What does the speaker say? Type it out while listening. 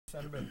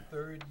December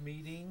 3rd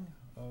meeting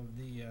of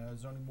the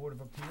Zoning Board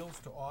of Appeals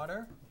to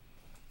order.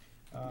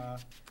 The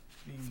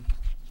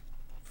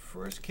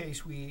first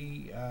case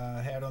we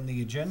had on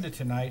the agenda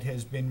tonight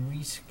has been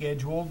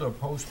rescheduled or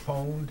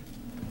postponed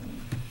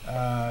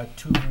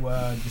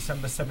to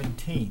December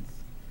 17th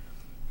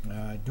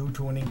due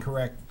to an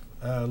incorrect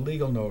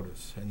legal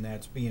notice, and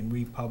that's being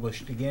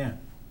republished again.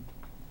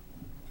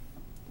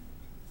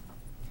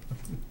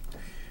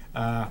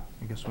 I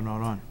guess we're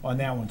not on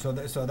that one. So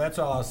that's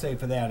all I'll say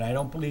for that. I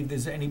don't believe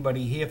there's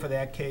anybody here for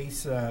that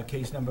case,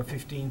 case number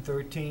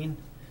 1513.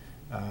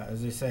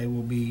 As I say,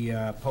 will be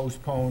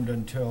postponed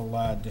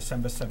until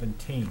December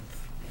 17th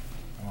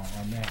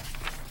on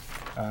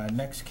that.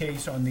 Next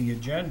case on the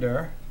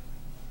agenda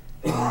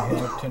we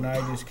have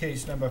tonight is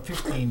case number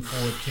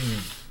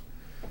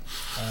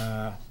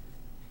 1514.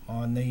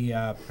 On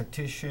the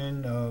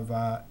petition of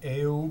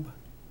Ayoub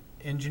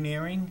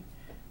Engineering,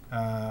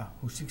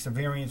 who seeks a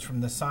variance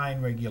from the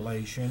sign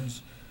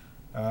regulations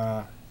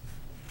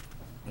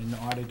in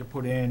order to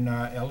put in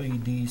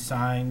LED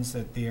signs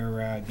at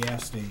their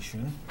gas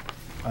station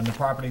on the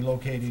property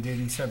located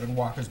 87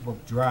 Walker's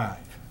Brook Drive,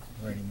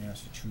 Reading,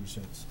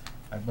 Massachusetts.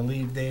 I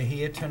believe they're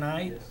here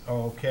tonight? Yes.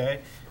 Okay.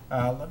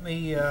 Let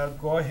me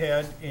go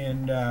ahead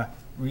and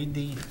read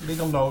the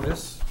legal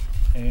notice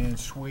and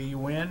swear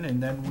you in,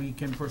 and then we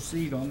can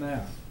proceed on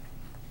that.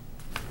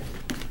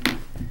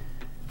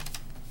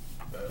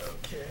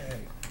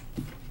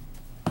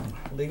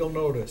 Legal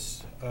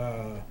notice.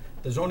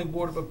 The Zoning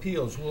Board of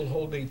Appeals will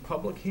hold a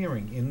public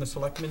hearing in the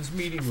Selectmen's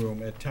Meeting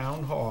Room at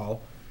Town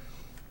Hall,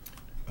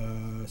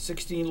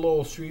 16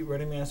 Lowell Street,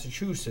 Reading,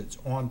 Massachusetts,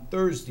 on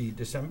Thursday,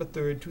 December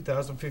 3rd,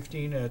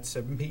 2015 at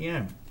 7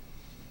 p.m.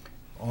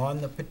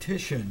 on the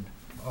petition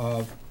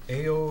of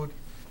Ayoub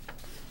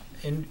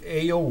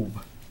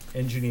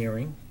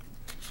Engineering,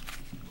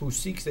 who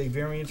seeks a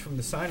variance from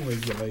the sign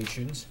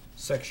regulations,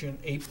 section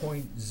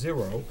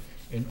 8.0,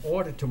 in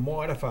order to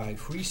modify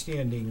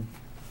freestanding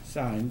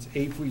signs,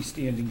 a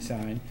freestanding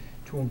sign,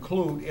 to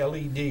include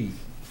LED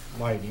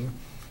lighting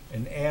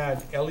and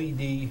add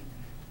LED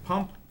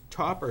pump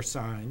topper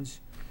signs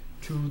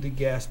to the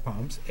gas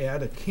pumps,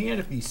 add a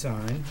canopy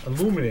sign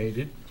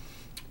illuminated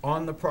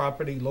on the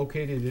property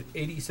located at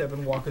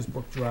 87 Walker's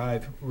Brook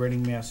Drive,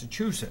 Reading,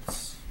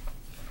 Massachusetts.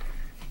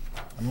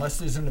 Unless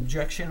there's an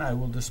objection, I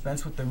will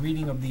dispense with the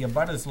reading of the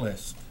abutters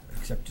list,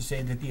 except to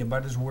say that the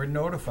abutters were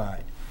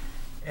notified,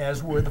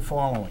 as were the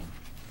following: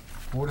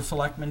 Board of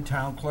Selectmen,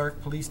 Town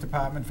Clerk, Police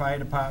Department, Fire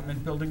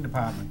Department, Building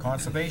Department,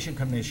 Conservation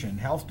Commission,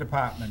 Health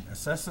Department,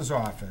 Assessor's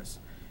Office,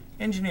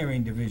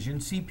 Engineering Division,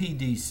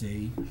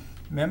 CPDC,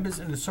 members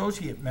and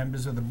associate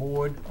members of the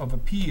Board of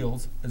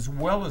Appeals, as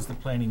well as the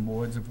planning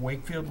boards of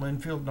Wakefield,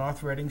 Lynnfield,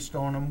 North Reading,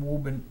 Stoneham,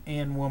 Woburn,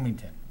 and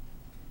Wilmington.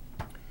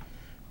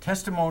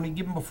 Testimony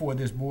given before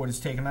this board is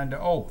taken under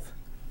oath.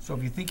 So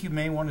if you think you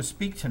may want to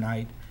speak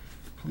tonight,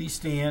 please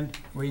stand,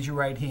 raise your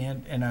right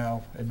hand, and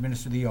I'll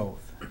administer the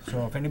oath.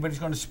 So if anybody's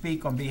going to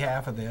speak on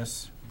behalf of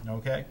this,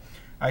 okay?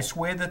 I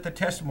swear that the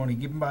testimony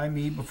given by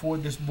me before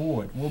this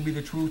board will be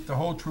the truth, the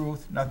whole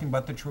truth, nothing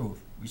but the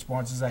truth.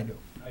 Responses, I do.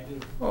 I do.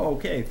 Oh,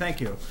 okay,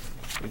 thank you.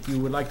 If you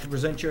would like to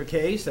present your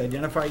case,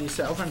 identify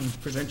yourself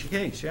and present your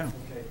case, yeah.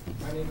 Okay.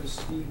 My name is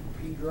Steve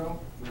Pedro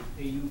with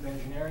Ayoub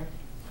Engineering.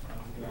 I'm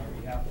here on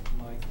behalf of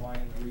my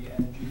client, Maria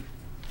Energy,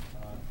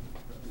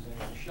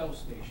 representing the Shell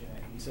station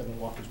at 87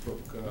 Walker's Brook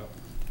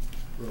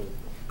Road.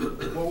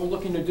 What we're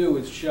looking to do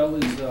is Shell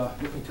is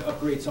looking to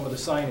upgrade some of the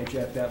signage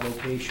at that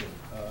location.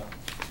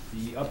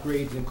 The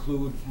upgrades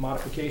include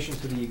modifications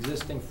to the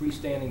existing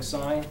freestanding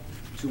sign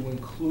to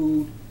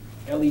include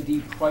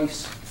LED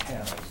price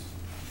panels.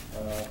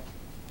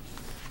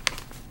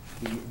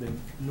 The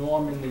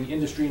norm in the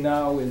industry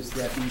now is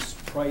that these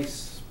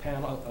price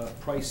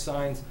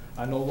signs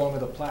are no longer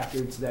the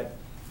placards that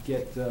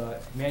get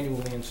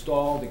manually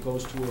installed. It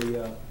goes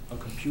to a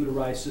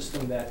computerized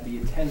system that the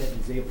attendant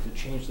is able to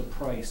change the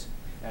price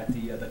at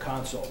the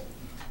console.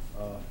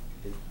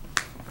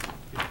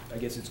 I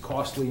guess it's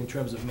costly in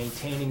terms of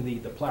maintaining the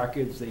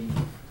placards. They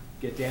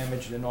get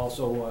damaged, and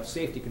also a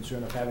safety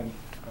concern of having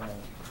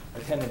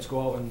attendants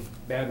go out in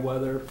bad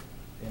weather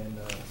and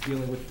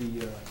dealing with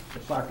the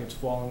placards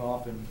falling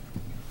off and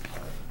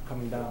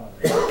coming down.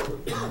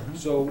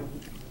 So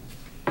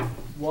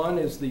one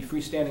is the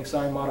freestanding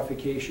sign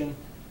modification.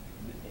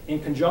 In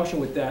conjunction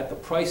with that, the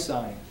price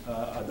sign,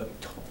 the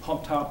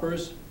pump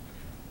toppers.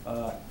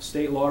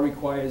 State law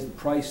requires the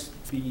price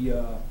be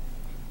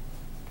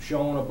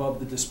shown above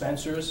the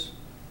dispensers.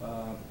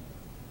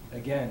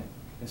 Again,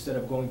 instead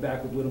of going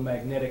back with little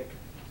magnetic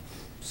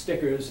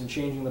stickers and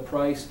changing the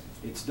price,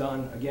 it's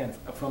done, again,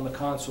 from the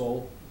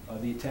console.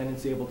 The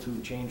attendant's able to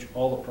change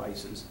all the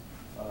prices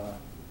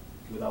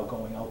without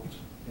going out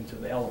into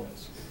the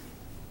elements.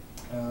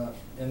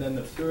 And then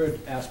the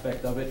third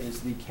aspect of it is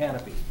the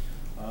canopy.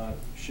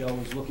 Shell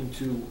is looking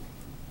to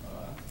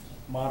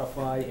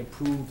modify,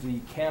 improve the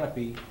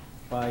canopy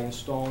by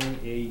installing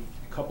a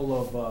couple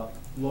of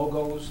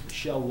logos,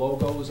 Shell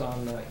logos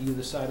on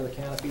either side of the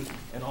canopy,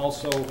 and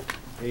also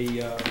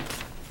a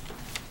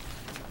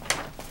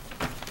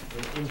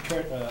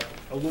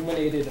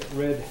illuminated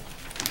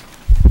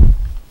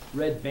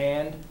red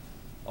band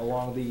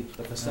along the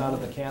facade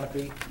of the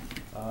canopy,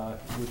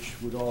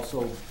 which would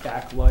also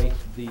backlight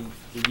the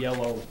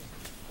yellow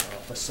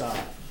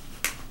facade.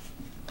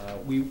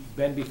 We've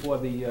been before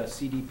the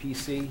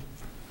CDPC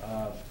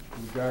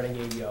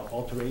regarding a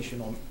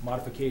alteration or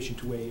modification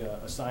to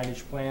a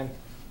signage plan,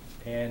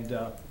 and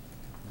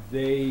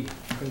they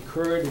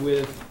concurred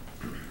with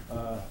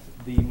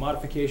the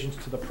modifications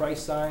to the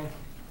price sign,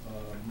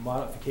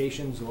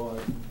 modifications or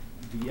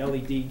the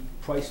LED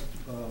price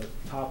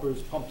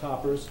toppers, pump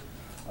toppers.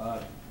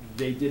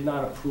 They did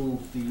not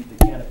approve the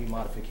canopy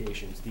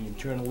modifications, the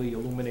internally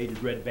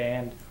illuminated red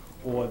band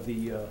or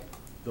the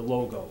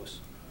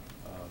logos.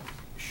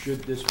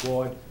 Should this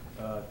board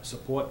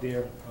support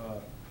their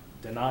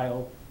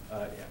denial,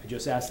 I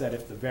just ask that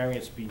if the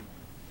variance be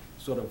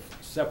sort of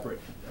separate,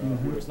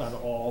 where it's not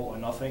all or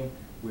nothing,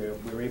 where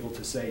we're able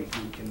to say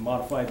we can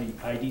modify the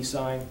ID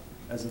sign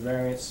as a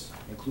variance,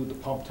 include the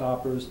pump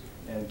toppers,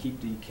 and keep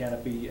the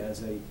canopy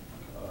as a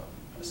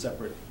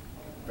separate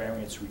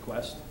variance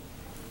request.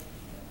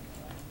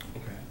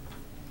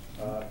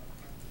 Okay.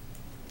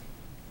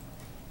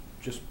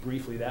 Just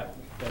briefly,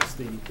 that's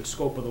the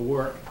scope of the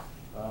work.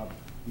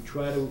 We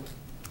try to,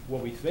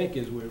 what we think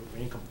is we're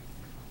in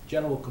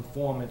general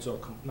conformance, or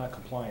not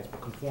compliance, but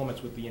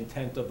conformance with the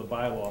intent of the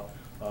bylaw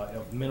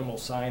of minimal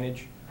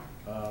signage.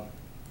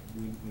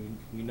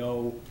 We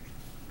know,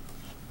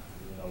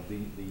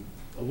 the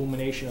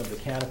illumination of the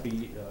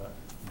canopy,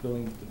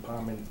 building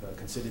department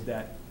considered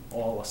that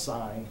all a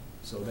sign,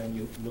 so then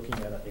you're looking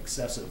at an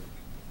excessive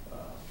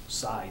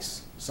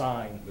size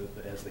sign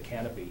as the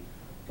canopy.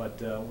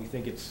 But we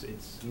think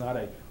it's not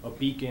a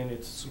beacon,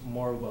 it's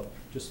more of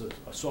just a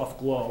soft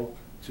glow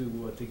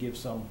to give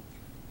some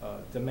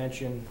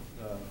dimension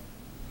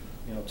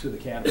to the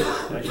canopy.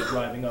 As you're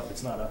driving up,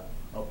 it's not a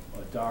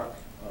dark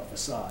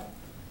facade.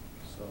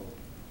 So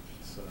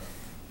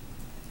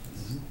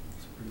it's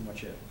pretty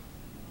much it.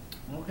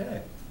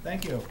 Okay,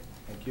 thank you.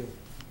 Thank you.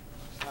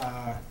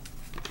 At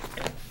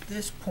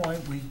this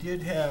point, we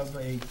did have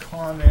a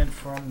comment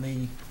from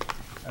the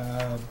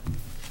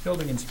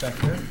building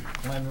inspector,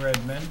 Glenn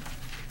Redmond,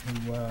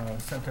 who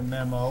sent a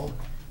memo.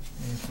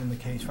 It's in the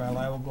case file.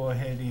 I will go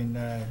ahead and,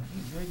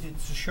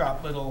 it's a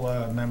short little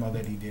memo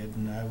that he did,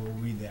 and I will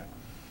read that.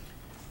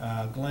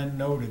 Glenn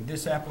noted,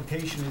 this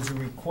application is a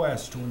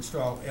request to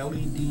install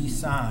LED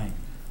sign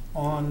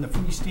on the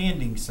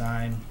freestanding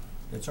sign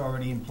that's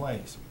already in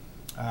place.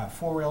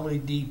 4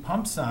 LED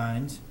pump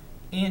signs,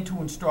 and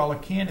to install a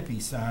canopy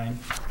sign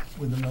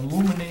with an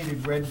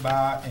illuminated red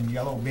bar and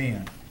yellow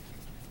band.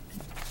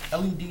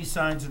 LED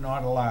signs are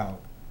not allowed.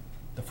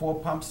 The 4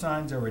 pump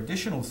signs are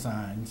additional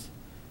signs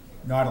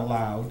not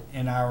allowed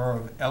and are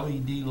of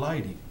LED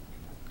lighting.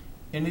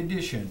 In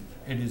addition,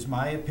 it is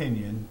my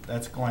opinion,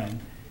 that's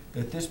Glenn,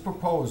 that this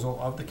proposal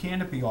of the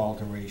canopy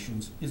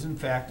alterations is in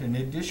fact an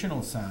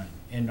additional sign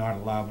and not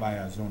allowed by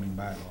our zoning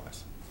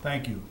bylaws.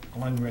 Thank you,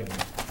 Glenn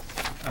Redmond,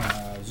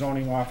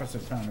 zoning officer,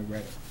 town of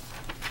Reading.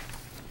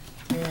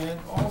 And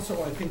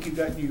also, I think you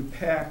got in your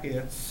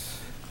packets,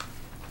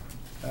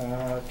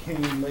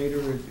 came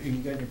later, you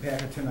got in your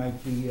packet tonight,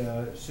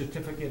 the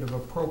certificate of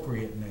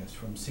appropriateness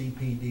from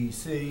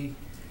CPDC,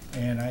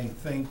 and I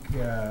think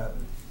the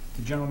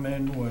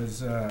gentleman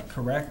was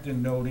correct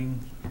in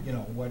noting,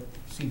 what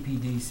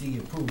CPDC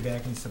approved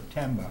back in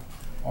September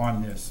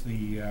on this.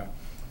 I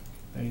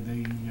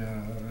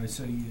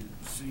see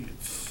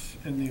it's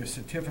in their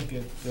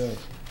certificate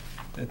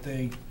that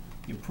they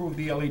approved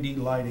the LED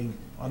lighting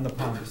on the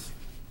pumps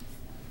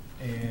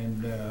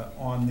and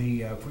on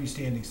the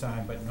freestanding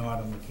sign, but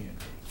not on the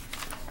canopy.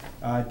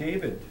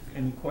 David,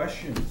 any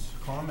questions,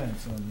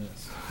 comments on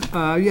this?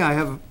 Yeah, I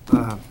have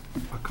a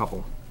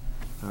couple,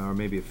 or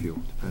maybe a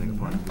few, depending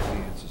upon the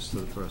answers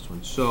to the first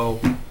one. So,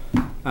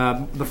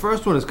 the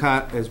first one is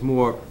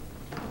more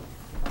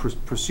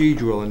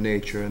procedural in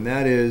nature, and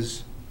that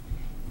is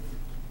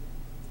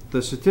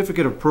the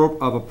certificate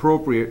of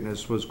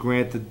appropriateness was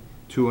granted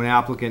to an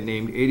applicant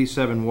named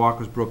 87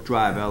 Walker's Brook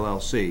Drive,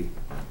 LLC.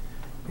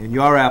 And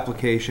your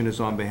application is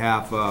on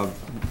behalf of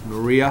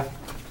Maria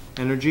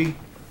Energy.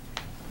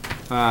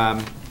 How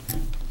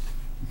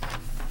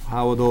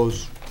are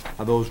those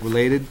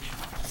related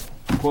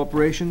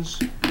corporations?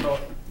 Well,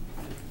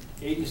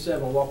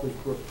 87 Walker's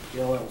Brook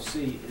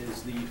LLC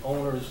is the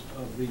owners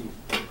of the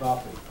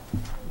property.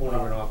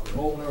 Owner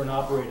and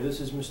operator.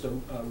 This is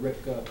Mr.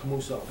 Rick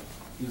Camuso.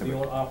 He's the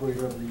owner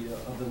operator of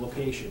the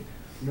location.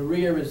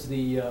 Naria is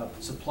the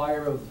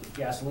supplier of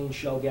gasoline,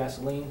 Shell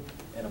gasoline,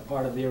 and a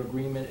part of their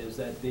agreement is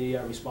that they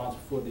are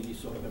responsible for the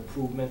sort of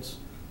improvements.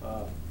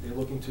 They're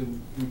looking to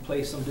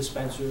replace some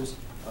dispensers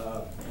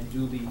and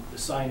do the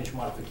signage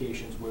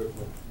modifications. We're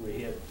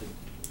here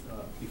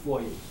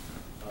before you.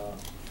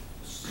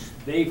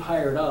 They've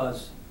hired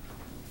us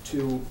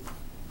to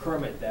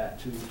permit that,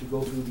 to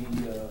go through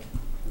the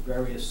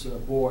various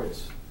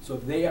boards. So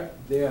they are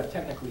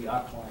technically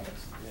our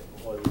clients,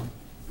 or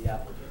the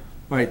applicant.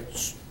 Right.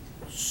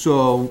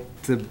 So,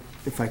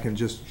 if I can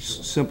just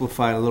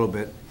simplify it a little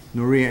bit,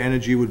 Noria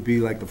Energy would be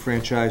like the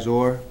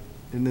franchisor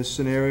in this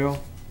scenario?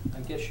 I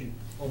guess you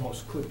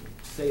almost could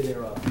say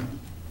they're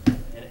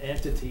an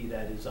entity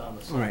that is on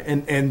the site. All right,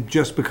 and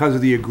just because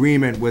of the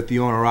agreement with the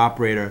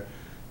owner-operator,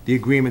 the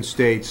agreement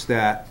states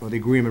that, or the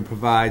agreement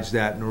provides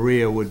that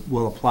Noria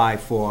will apply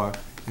for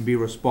and be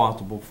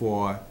responsible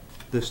for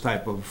this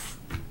type of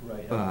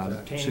Right,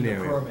 obtaining the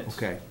scenario. permits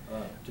Okay. to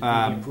do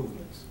the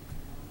improvements.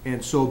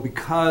 And so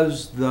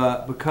because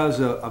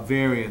a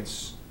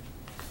variance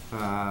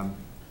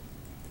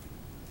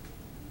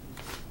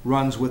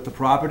runs with the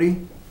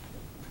property,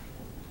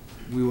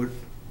 we would,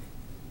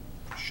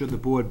 should the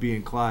board be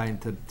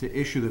inclined to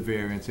issue the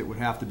variance, it would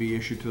have to be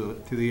issued to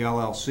the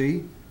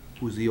LLC,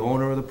 who's the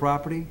owner of the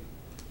property?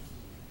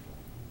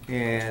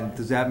 And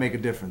does that make a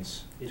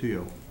difference to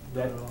you?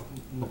 That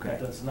Okay.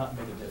 does not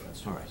make a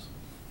difference to All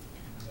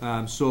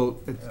right. us. So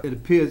it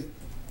appears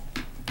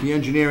the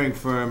engineering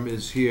firm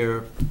is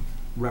here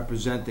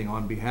representing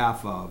on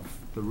behalf of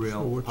the So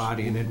real what's-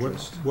 party in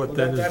interest. What Well,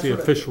 then is that's the what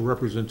I- official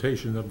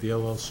representation of the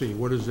LLC?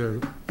 What is their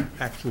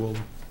actual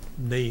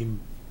name,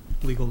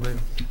 legal name?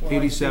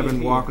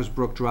 87 Walker's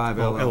Brook Drive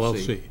Oh,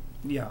 LLC.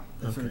 Yeah,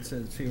 that's what it Okay.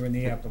 says here in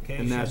the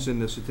application. And that's in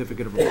the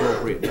certificate of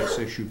appropriateness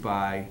issued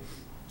by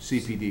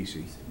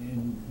CPDC.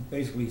 And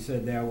basically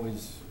said that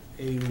was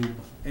ALU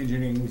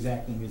Engineering was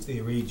acting as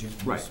their agent in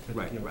this Right, right,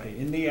 particular right. case.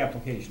 In the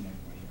application anyway,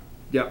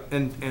 Yep,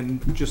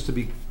 and just to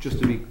be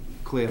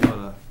clear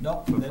for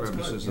No, the that's good.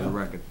 purposes of the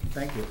record.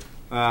 Thank you.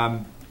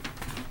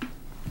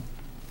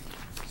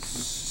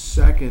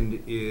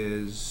 Second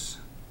is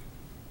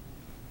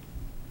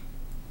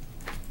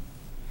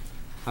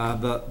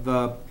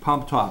the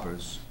pump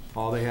toppers.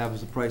 All they have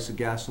is the price of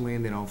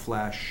gasoline. They don't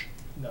flash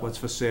No. what's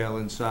for sale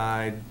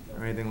inside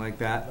or anything like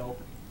that. No,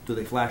 Do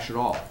they flash at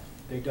all?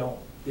 they don't.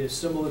 They're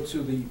similar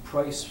to the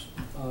price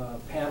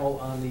panel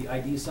on the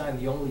ID sign.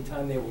 The only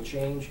time they will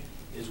change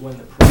is when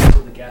the price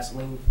of the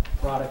gasoline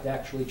product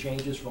actually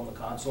changes from the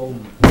console.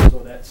 So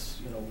that's,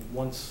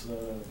 once,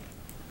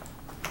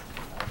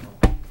 I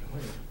don't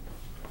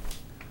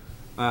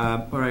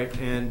know. All right,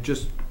 and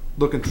just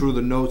looking through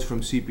the notes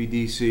from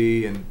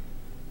CPDC and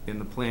in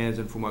the plans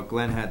and from what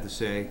Glenn had to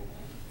say,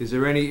 is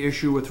there any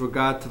issue with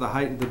regard to the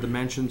height and the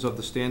dimensions of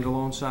the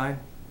standalone sign?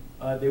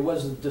 There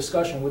was a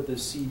discussion with the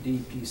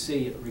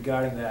CDPC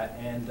regarding that,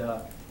 and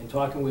in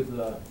talking with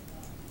the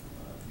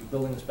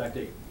building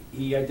inspector,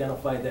 he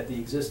identified that the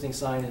existing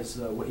sign is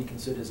what he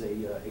considers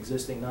a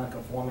existing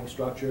non-conforming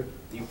structure.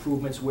 The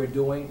improvements we're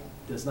doing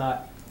does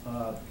not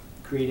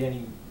create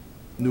any.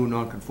 New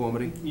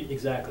nonconformity?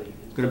 Exactly.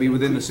 It's gonna be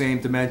within the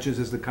same dimensions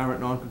as the current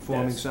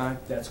non-conforming sign?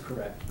 That's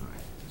correct. All right.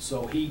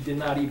 So he did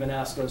not even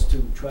ask us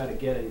to try to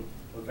get a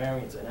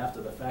variance, an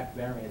after-the-fact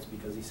variance,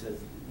 because he says,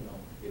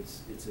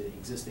 it's an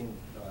existing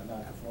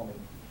non-conforming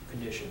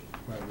condition.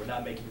 We're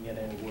not making it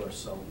any worse,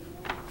 so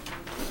no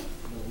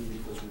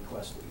relief was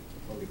requested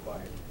or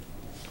required.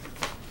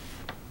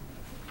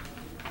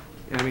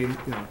 I mean,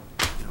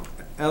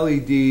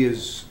 LED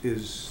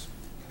is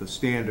the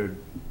standard,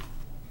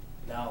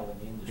 Now in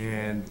the industry.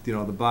 and,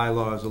 the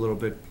bylaw is a little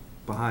bit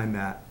behind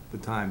that, the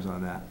times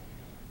on that.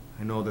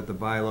 I know that the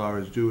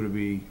bylaw is due to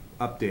be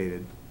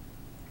updated.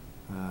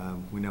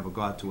 We never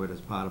got to it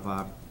as part of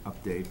our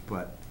update,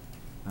 but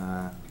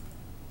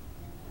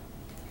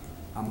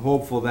I'm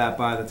hopeful that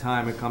by the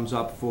time it comes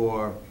up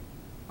for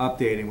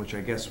updating, which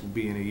I guess will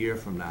be in a year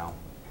from now,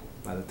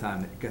 by the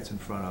time it gets in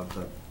front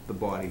of the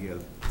body here,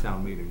 the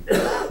town meeting,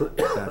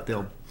 that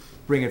they'll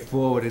bring it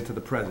forward into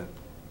the present.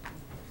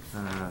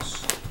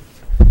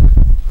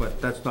 But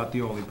that's not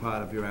the only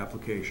part of your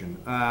application.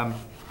 Are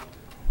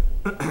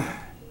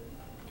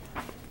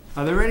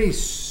there any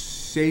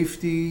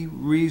safety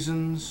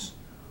reasons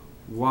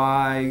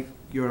why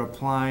you're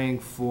applying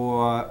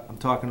for, I'm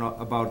talking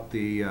about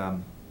the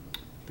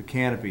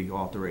canopy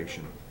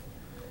alteration?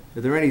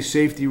 Are there any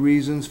safety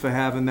reasons for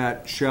having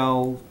that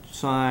shell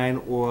sign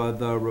or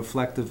the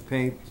reflective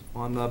paint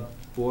on the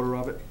border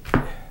of it?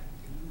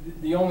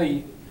 The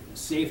only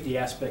safety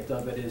aspect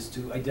of it is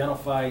to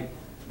identify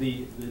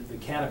the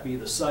canopy,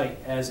 the site,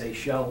 as a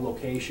shell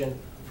location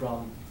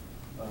from,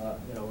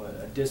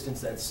 a distance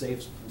that's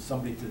safe for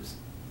somebody to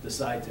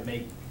decide to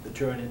make the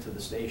turn into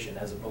the station,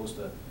 as opposed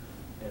to,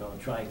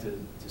 trying to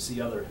see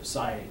other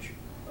signage.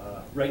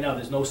 Right now,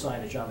 there's no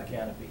signage on the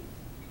canopy.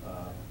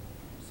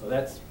 So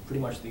that's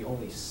pretty much the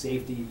only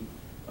safety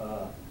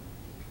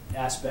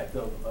aspect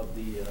of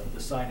the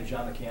signage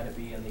on the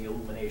canopy and the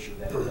illumination,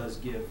 that it does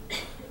give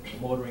the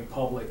motoring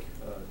public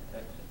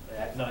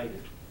at night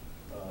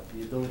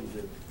the ability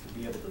to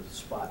be able to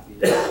spot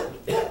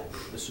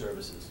the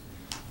services.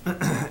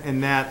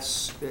 And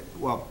that's,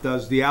 well,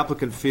 does the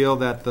applicant feel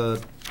that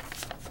the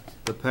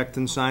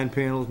Pecton sign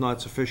panel is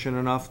not sufficient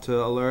enough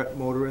to alert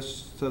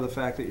motorists to the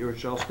fact that you're a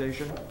Shell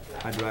station?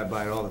 I drive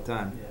by it all the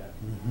time. Yeah.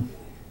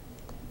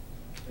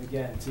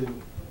 Again,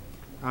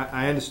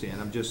 I understand,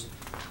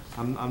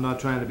 I'm not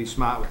trying to be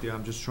smart with you,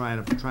 I'm just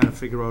trying to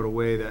figure out a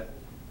way that,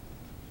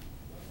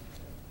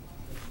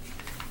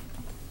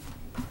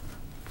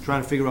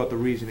 trying to figure out the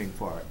reasoning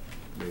for it,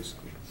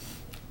 basically.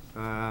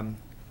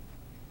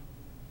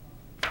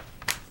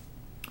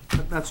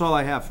 that's all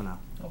I have for now.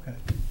 Okay.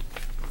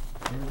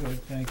 Very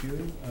good, thank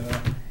you.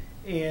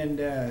 And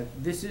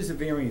this is a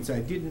variance. I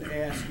didn't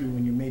ask you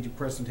when you made your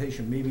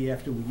presentation, maybe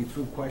after we get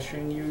through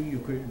questioning you, you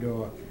could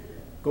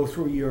go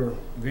through your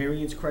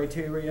variance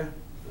criteria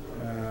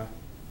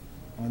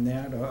on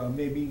that.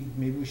 Maybe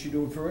we should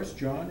do it first.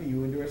 John, are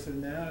you interested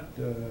in that?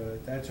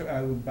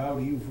 I would bow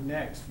to you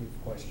next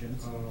with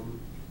questions.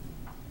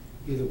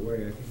 Either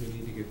way, I think we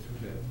need to get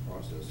through that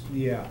process.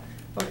 Yeah.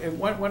 Okay,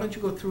 why don't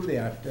you go through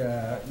that,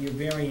 your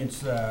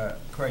variance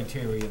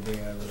criteria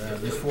there?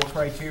 There's 4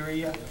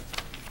 criteria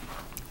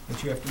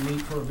that you have to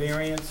meet for a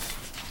variance.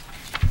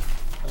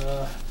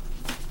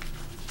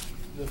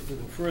 The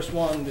first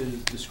one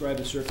is describe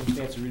the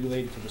circumstances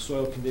related to the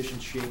soil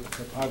conditions, shape, and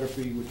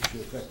topography which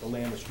affect the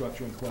land or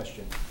structure in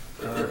question.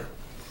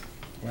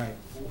 Right.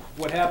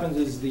 What happens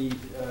is the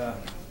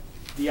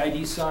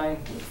ID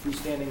sign, the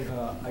freestanding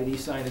ID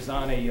sign is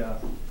on a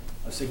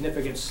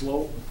significant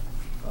slope.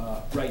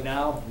 Right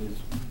now, there's,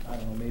 I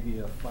don't know, maybe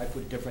a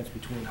 5-foot difference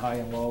between high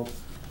and low.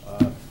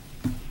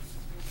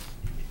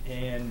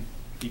 And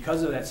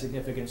because of that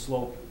significant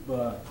slope,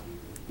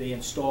 they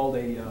installed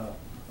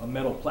a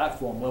metal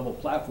platform, level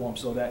platform,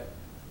 so that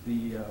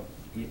the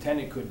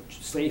attendant could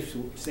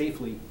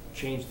safely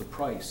change the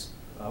price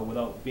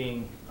without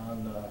being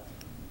on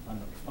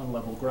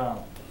unlevel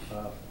ground.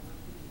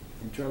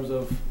 In terms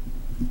of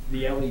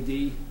the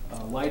LED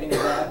lighting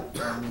of that,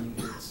 I mean,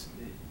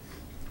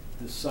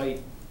 the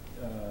site,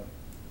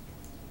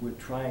 we're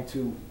trying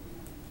to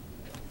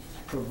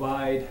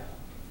provide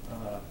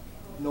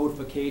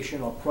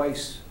notification or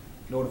price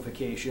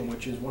notification,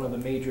 which is one of the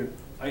major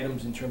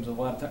items in terms of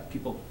a lot of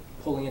people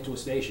pulling into a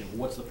station.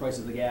 What's the price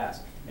of the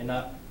gas? And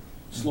not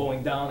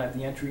slowing down at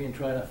the entry and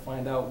trying to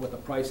find out what the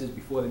price is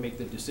before they make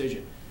the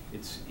decision.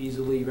 It's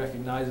easily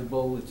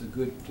recognizable, it's a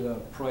good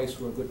price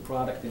for a good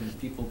product, and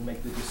people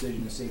make the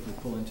decision to safely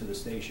pull into the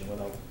station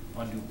without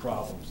undue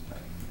problems.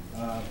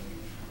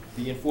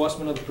 The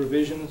enforcement of the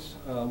provisions,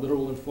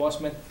 literal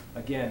enforcement,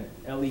 again,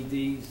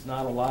 LEDs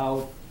not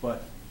allowed,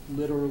 but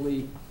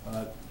literally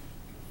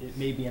it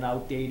may be an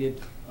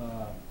outdated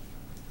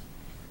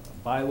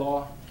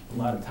bylaw. A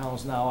lot of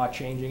towns now are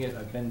changing it.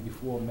 I've been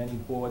before many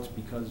boards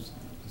because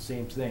the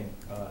same thing.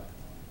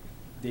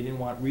 They didn't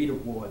want reader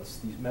boards,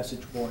 these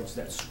message boards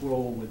that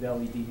scroll with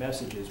LED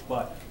messages,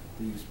 but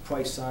these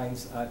price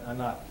signs are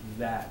not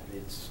that.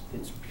 It's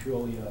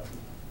purely a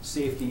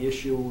safety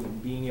issue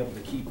and being able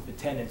to keep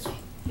attendants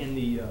in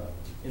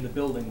the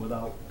building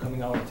without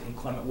coming out into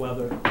inclement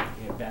weather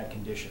and bad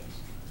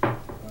conditions.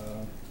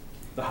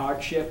 The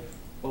hardship,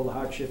 well, the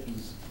hardship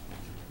is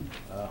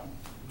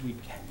we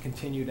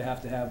continue to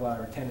have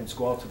our attendants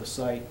go out to the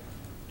site,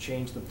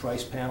 change the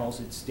price panels.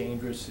 It's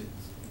dangerous.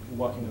 It's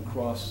walking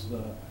across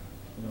the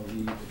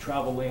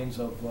travel lanes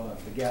of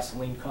the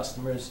gasoline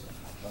customers.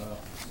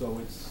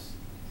 So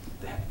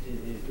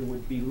it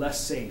would be less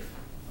safe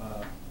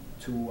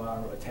to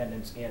our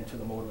attendants and to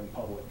the motoring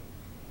public.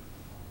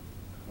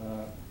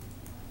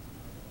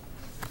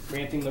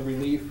 Granting the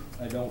relief,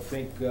 I don't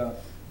think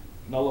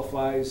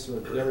nullifies or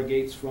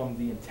derogates from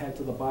the intent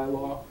of the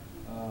bylaw.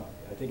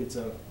 I think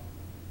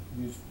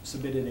we've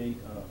submitted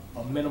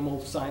a minimal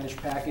signage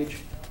package.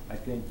 I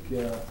think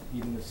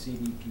even the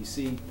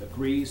CDPC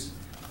agrees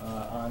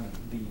on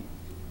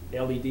the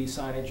LED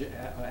signage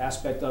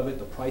aspect of it,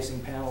 the pricing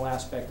panel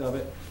aspect of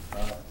it,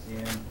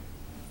 and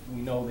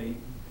we know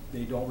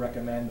they don't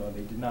recommend, or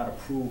they did not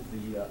approve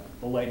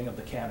the lighting of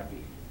the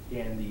canopy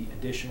and the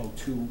additional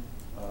 2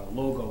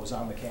 logos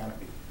on the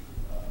canopy.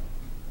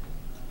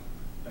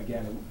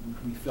 Again,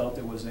 we felt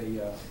it was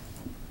a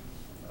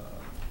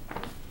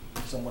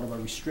somewhat of a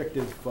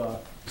restrictive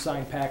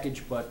sign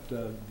package, but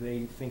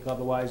they think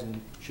otherwise,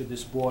 and should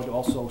this board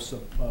also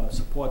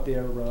support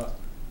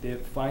their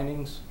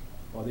findings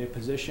or their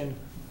position,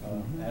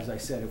 as I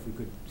said, if we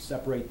could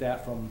separate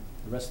that from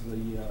the rest of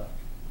the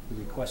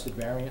requested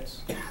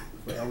variance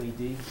for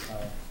LED,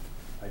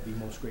 I'd be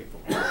most grateful.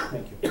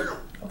 Thank you.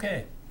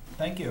 Okay,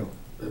 thank you.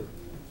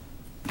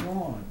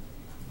 Ron,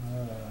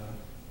 would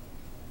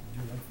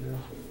you like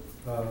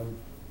to?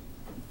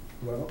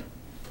 Well,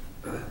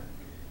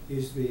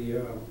 is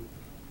the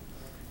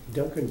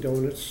Dunkin'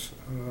 Donuts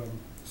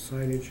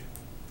signage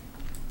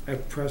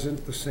at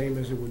present the same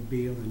as it would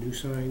be on the new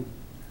sign?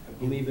 I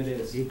believe it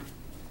is. The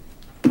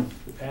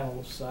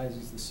panel size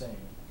is the same.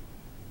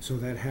 So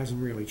that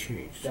hasn't really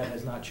changed? That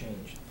has not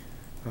changed.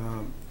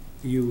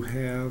 You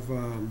have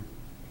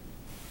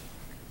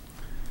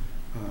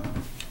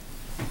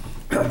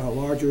a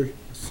larger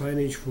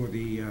signage for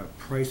the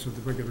price of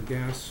the regular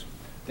gas?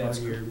 That's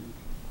on your-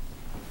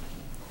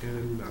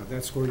 And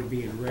that's going to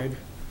be in red?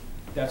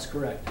 That's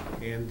correct.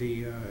 And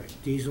the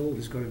diesel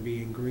is going to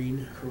be in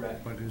green,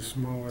 Correct. but in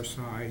smaller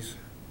size.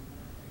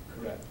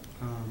 Correct.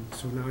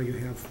 So now you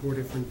have 4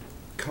 different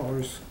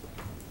colors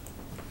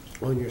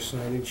on your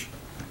signage.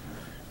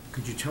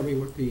 Could you tell me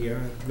what the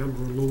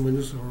number of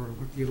lumens or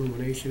what the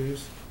illumination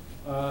is?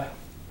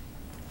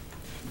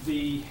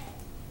 The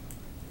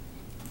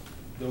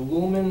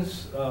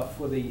lumens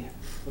for the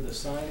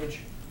signage,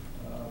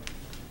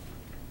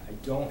 I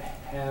don't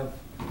have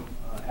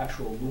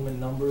actual lumen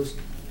numbers.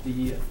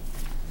 The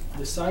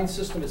sign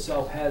system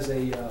itself has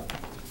a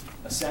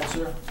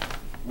sensor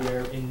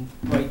where in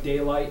bright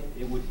daylight,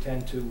 it would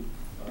tend to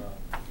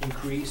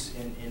increase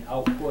in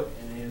output,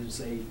 and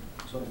there's a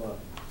sort of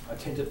a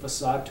tinted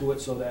facade to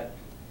it so that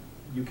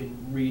you can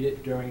read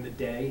it during the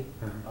day.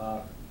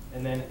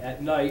 And then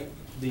at night,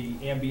 the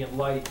ambient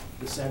light,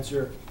 the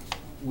sensor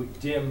would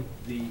dim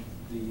the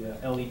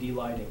LED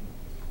lighting.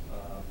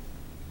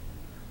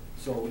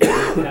 So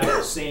you would have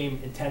the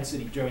same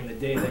intensity during the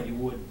day that you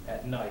would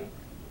at night.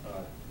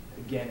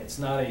 Again, it's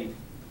not a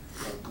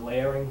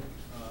glaring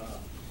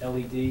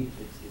LED,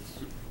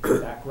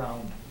 it's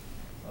background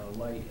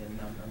light, and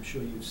I'm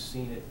sure you've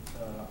seen it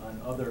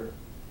on other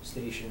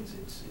stations.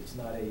 It's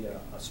not a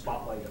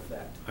spotlight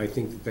effect. I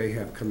think that they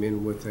have come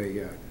in with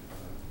a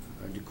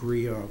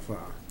degree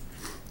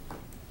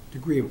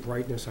of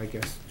brightness, I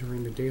guess,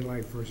 during the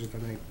daylight versus the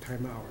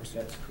nighttime hours.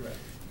 That's correct.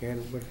 And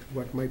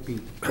what might be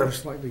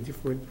slightly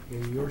different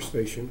in your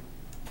station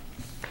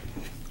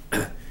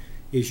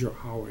is your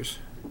hours.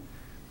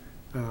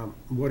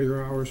 What are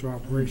your hours of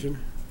operation?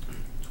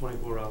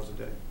 24 hours a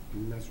day.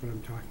 And that's what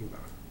I'm talking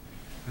about.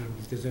 I don't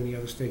think there's any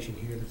other station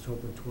here that's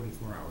open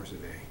 24 hours a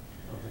day.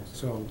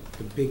 So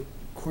the big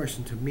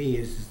question to me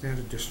is that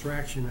a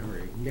distraction or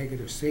a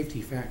negative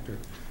safety factor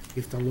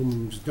if the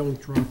lumens don't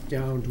drop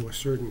down to a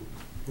certain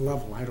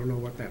level? I don't know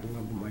what that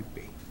level might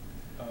be.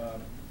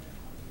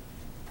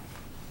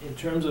 In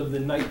terms of the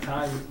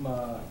nighttime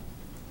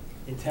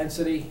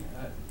intensity,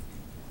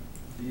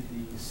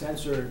 the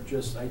sensor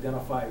just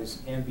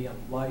identifies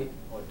ambient light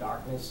or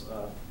darkness.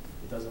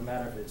 It doesn't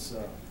matter if it's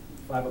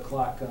 5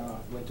 o'clock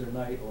winter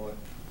night or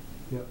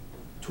Yep.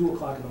 2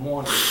 o'clock in the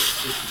morning.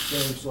 It's the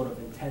same sort of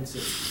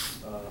intensity.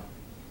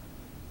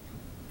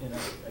 And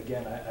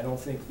again, I don't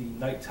think the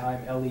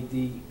nighttime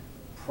LED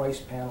price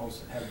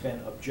panels have been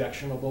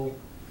objectionable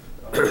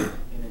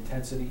in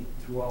intensity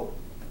throughout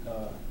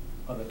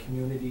other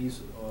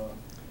communities,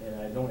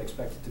 and I don't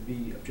expect it to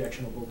be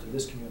objectionable to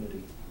this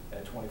community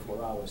at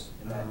 24 hours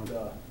in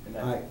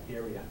that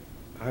area.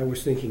 I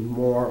was thinking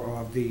more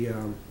of the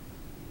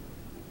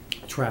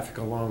traffic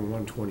along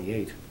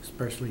 128,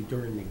 especially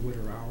during the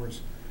winter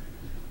hours,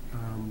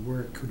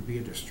 where it could be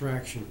a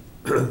distraction.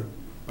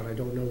 But I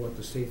don't know what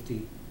the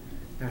safety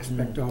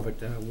aspect of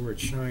it, where it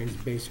shines,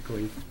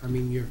 basically. I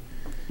mean, your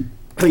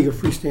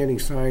freestanding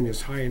sign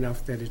is high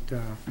enough that it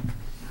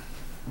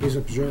is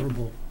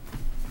observable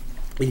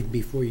even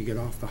before you get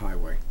off the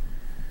highway.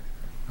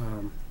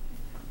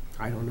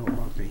 I don't know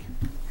about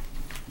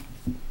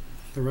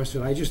the rest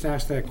of it. I just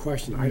asked that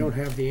question. I don't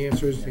have the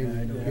answers,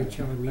 and you're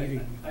telling me.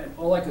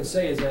 All I can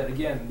say is that,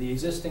 again,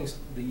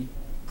 the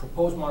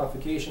proposed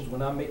modifications, we're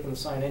not making the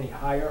sign any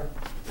higher.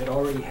 It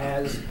already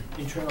has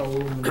internal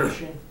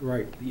illumination.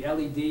 Right. The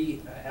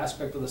LED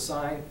aspect of the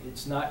sign,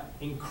 it's not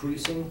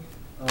increasing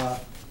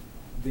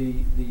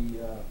the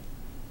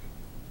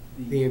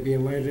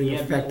ambient light didn't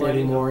affect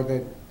any more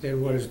than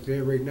what is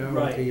there right now with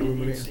Right, the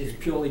illumination. it's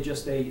purely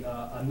just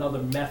another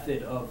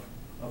method of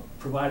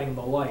providing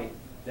the light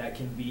that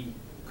can be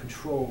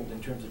controlled in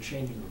terms of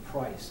changing the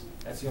price.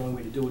 That's the only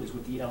way to do it is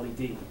with the LED.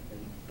 And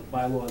the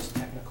bylaw's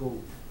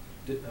technical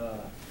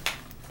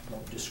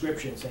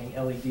description saying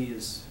LED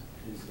is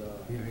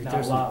it not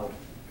doesn't- allowed.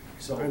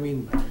 So, I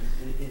mean-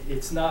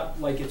 it's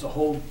not like it's a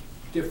whole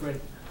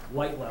different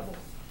light level.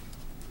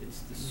 It's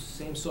the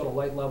same sort of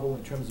light level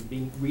in terms of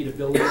being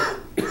readability.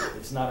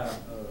 It's not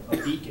a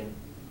beacon.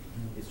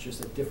 It's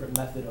just a different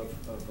method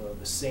of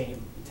the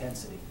same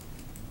intensity.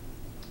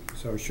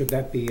 So should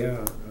that be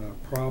a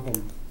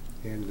problem,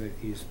 and that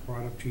is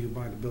brought up to you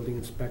by the building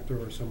inspector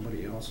or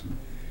somebody else,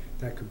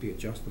 that could be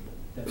adjustable?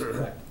 That's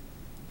correct.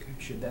 Okay.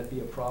 Should that be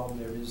a problem,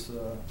 there is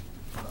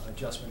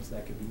adjustments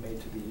that could be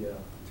made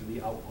to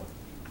the output.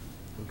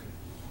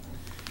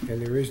 Okay.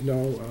 And there is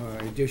no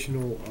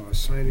additional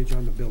signage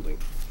on the building?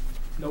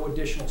 No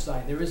additional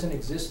sign. There is an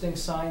existing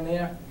sign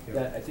there Yeah.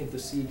 that I think the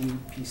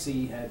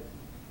CDPC had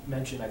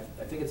mentioned. I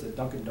think it's a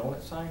Dunkin'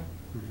 Donuts sign.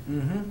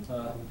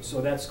 Mm-hmm.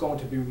 So that's going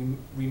to be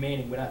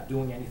remaining. We're not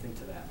doing anything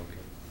to that.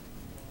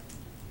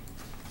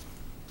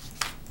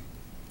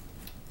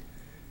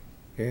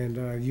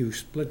 And you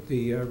split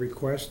the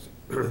request,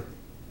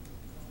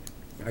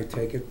 I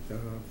take it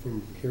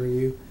from hearing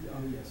you, Oh,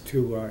 yes.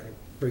 to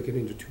break it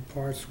into two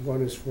parts.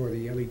 One is for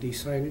the LED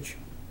signage,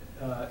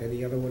 and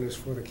the other one is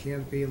for the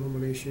canopy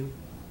illumination.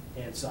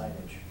 And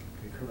signage,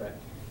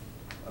 correct.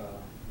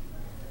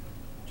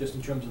 Just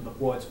in terms of the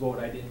board's vote,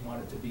 I didn't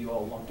want it to be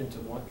all lumped into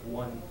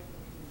one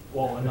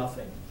all or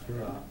nothing.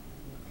 Sure.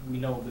 We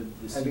know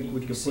the I think we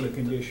could put a CDPC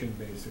condition,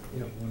 basically,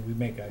 Yep. when we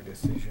make our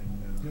decision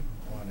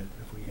on it,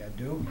 if we had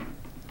to.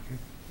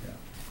 Yeah.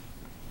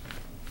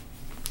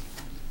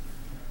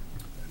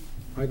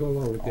 I go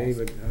along with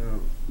David.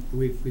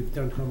 We've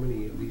done how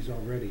many of these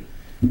already?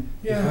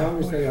 As long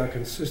as they are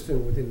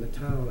consistent within the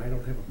town, I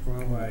don't have a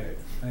problem with Right, it.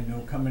 I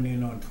know coming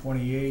in on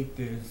 28,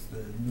 there's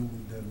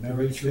the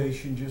Merritt Regional.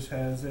 station just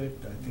has it,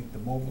 I think the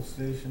mobile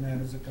station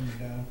has it coming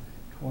down,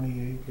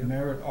 28. Yep.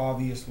 Merritt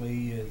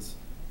obviously is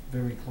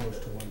very close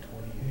to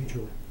 128.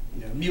 True.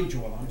 Yeah,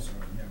 Mutual, I'm sorry,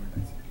 never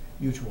mind.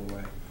 Mutual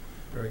Way,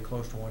 very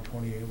close to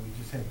 128. We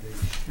just had the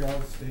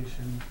Shell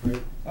station.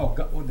 Right. Oh,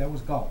 well, that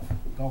was Gulf.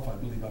 Gulf, I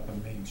believe, up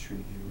on Main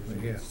Street here.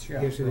 But yeah, It's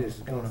Shell. yes, it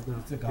is. Oh, no, Golf now.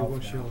 it's a It Gulf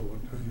was now. Shell at one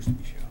It time. used to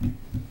be Shell.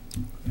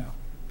 Yeah,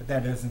 but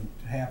that hasn't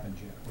happened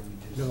yet, where we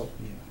just, No.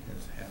 yeah, it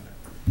hasn't happened.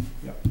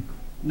 Yep.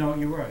 No,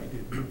 you're right.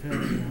 We've had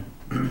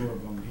a number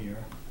of them here.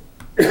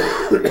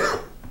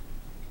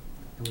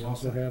 And we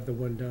also have the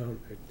one down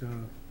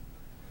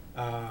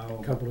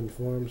at Cumberland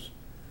Farms,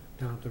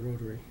 down at the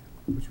Rotary,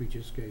 which we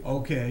just gave.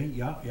 Okay,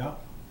 yeah, yeah,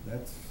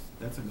 that's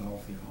a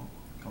Gulf, you know,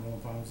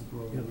 Cumberland Farms at the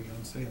Rotary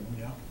on Salem,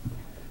 yeah.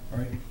 All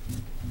right,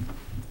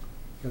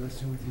 Yeah, that's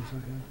the only things I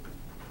have.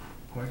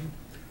 question?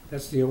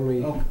 That's the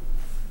only Oh,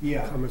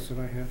 yeah, comments that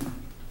I have.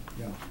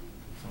 yeah.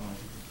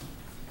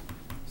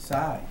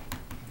 Side,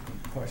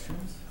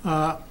 questions?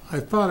 I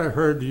thought I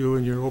heard you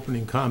in your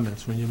opening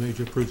comments when you made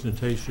your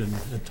presentation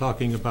and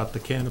talking about the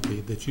canopy,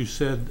 that you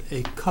said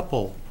a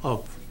couple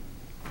of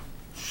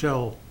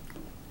Shell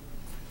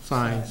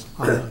signs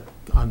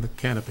on the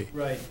canopy.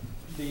 Right.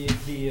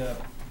 The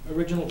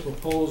original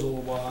proposal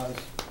was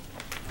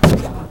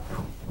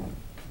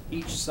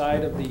each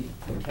side of the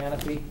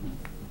canopy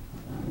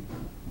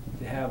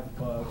to have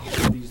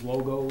these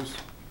logos,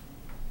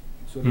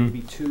 so there'd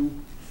be two.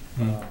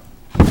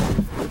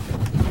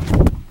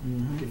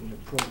 Can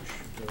approach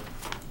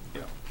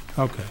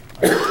Okay.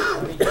 the,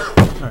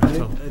 All right,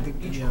 so,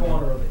 each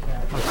corner of the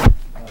canopy,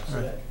 so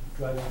Right. that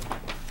driving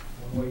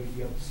one way,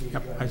 you have to see it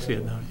yep, driving I see it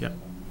the now,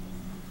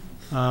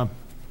 other.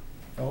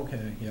 yeah.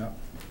 Okay, yeah.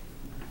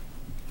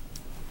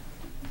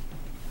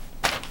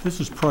 This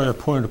is probably a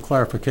point of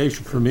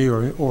clarification for me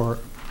or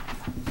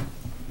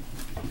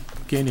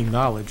gaining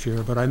knowledge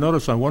here, but I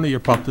noticed on one of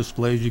your pup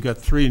displays, you got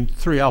three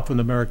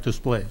alphanumeric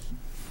displays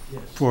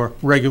Yes. for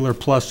regular,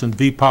 plus, and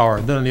V-power.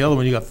 And then on the other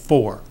one, you got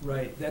 4,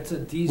 Right, that's a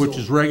diesel. which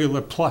is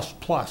regular, plus,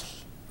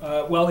 plus,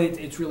 Well,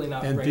 it's really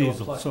not and regular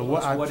diesel. plus. So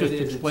plus. I What just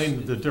it is,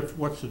 explained it's-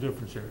 what's the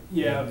difference here?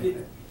 Yeah,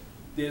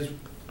 there's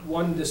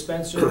one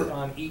dispenser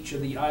on each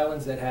of the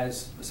islands that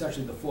has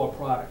essentially the 4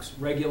 products: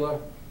 regular,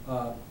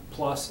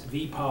 plus,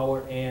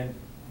 V-power, and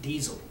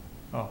diesel.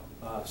 Oh,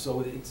 So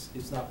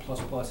it's not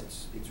plus plus,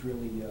 it's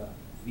really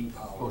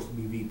V-power. Supposed to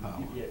be V-Power.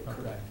 Yeah, okay,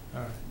 correct.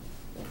 all right.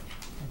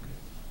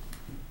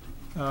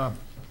 Okay.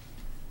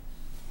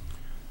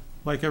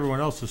 Like everyone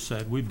else has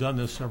said, we've done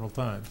this several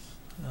times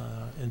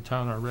in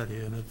town already,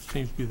 and it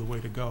seems to be the way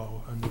to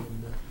go. I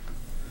mean,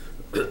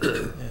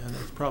 and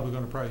it's probably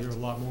going to hear a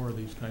lot more of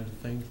these kinds of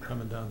things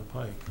coming down the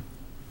pike.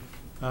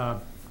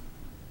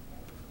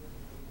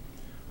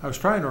 I was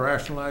trying to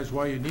rationalize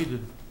why you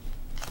needed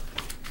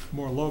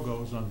more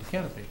logos on the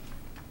canopy.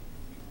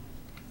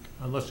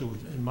 Unless it was,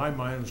 in my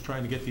mind, it was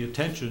trying to get the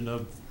attention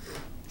of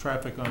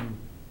traffic on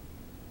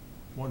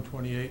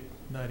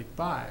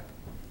 128/95,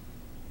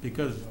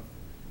 because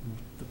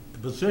the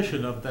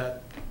position of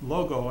that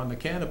logo on the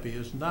canopy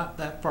is not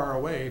that far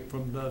away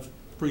from the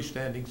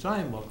freestanding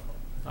sign logo.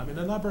 I mean,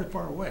 they're not very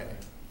far away.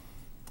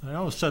 And I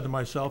always said to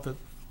myself, it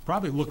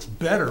probably looks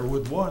better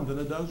with one than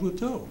it does with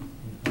 2.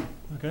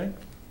 Okay?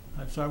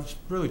 And so I was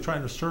really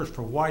trying to search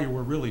for why you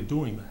were really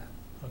doing that.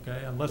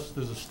 Okay? Unless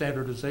there's a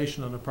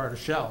standardization on the part of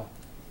Shell.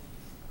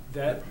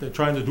 That, They're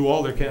trying to do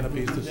all their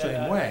canopies the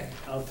same way.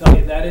 I'll tell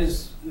you, that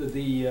is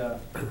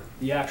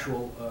the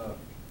actual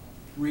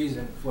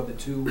reason for the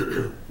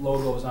 2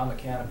 logos on the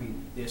canopy.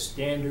 Their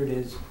standard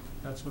is,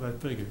 That's what I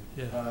figured,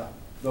 yeah.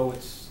 though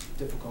it's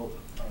difficult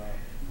to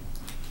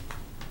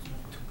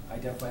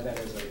identify that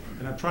as a,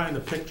 And I'm trying to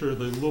picture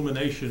the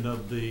illumination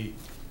of the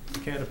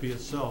canopy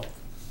itself,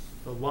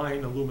 the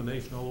line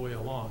illumination all the way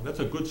along. That's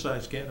a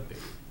good-sized canopy.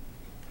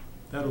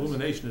 That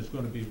illumination is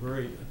going to be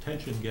very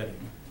attention-getting,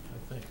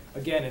 I think.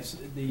 again, it's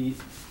the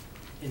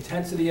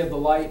intensity of the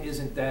light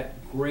isn't that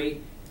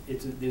great.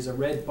 There's a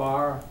red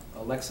bar, a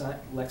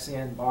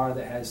Lexan bar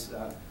that has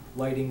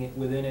lighting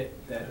within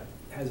it that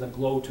has a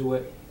glow to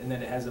it, and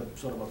then it has a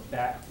sort of a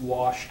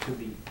backwash to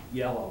the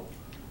yellow.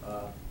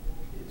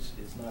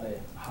 It's not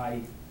a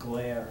high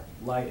glare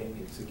lighting.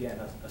 It's again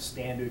a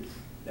standard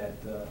that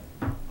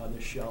other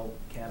Shell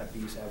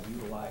canopies have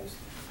utilized.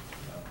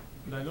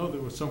 And I know there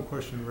was some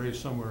question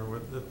raised somewhere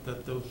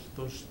that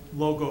those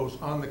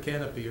logos on the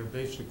canopy are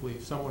basically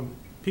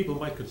people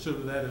might consider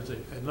that as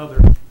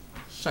another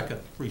second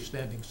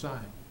freestanding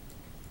sign.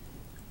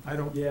 I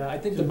don't, Yeah, I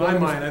think the in my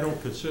building mind, I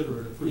don't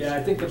consider it a freestanding sign. Yeah,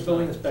 I think the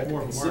building It's inspector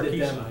more of a considered marquee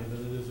them- sign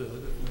than it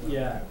is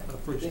Yeah. a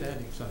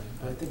freestanding sign.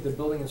 I think the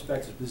building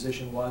inspector's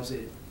position was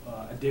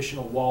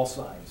additional wall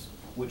signs,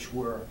 which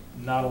were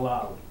not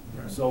allowed.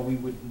 Right. So we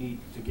would need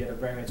to get a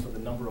variance for the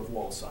number of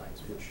wall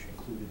signs, which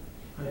included.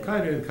 I'm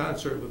kind of in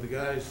concert with the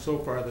guys so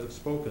far that have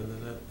spoken,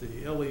 and that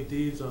the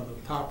LEDs on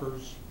the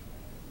toppers,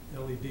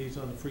 LEDs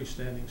on the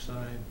freestanding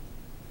sign,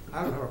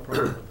 I don't have a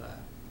problem with that,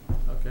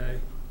 okay?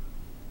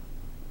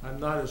 I'm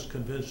not as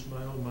convinced in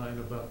my own mind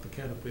about the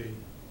canopy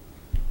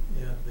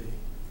and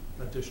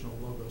the additional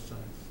logo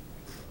signs.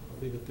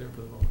 I'll leave it there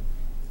for the moment.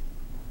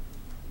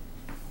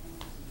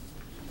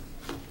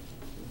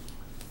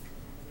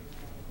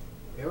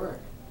 Eric,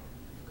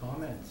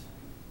 comments?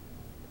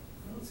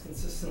 Well, it's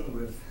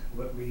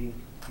what we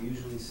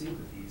usually see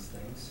with these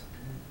things.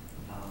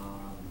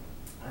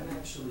 I'm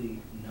actually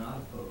not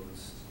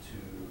opposed to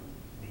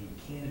the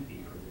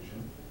canopy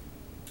provision,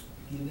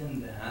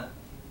 given that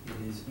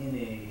it is in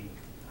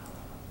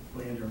a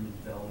land urban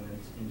development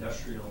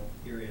industrial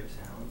area of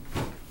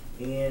town,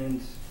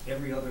 and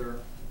every other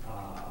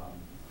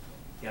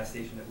gas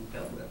station that we've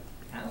dealt with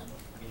has one.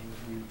 I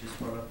mean, we just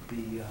brought up the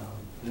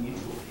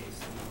mutual case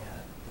that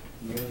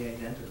we had, nearly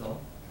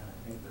identical. And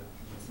I think that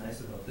what's nice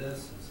about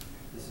this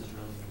is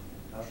really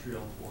an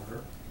industrial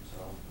border,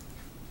 so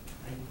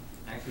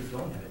I actually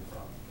don't have any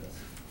problem with this.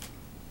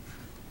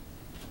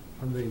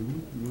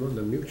 On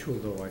the mutual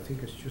though, I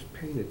think it's just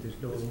painted, there's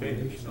no It's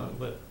painted, it's illumination. not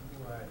lit.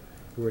 Right.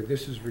 Where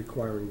this is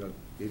requiring that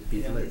it be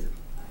You know, lit.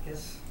 I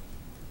guess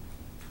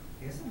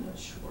I'm not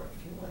sure. I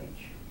feel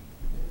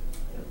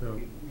like No.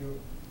 you're.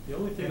 The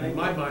only thing in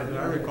my mind that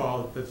I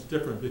recall that's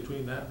different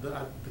between that,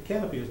 the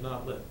canopy is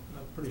not lit,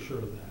 I'm pretty sure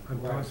of that. I'm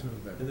positive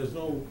of And that.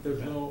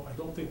 there's no, I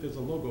don't think there's a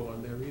logo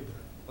on there either.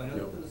 I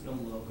know that there's no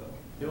logo.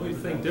 The only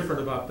thing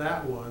different about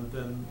that one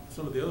than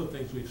some of the other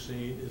things we've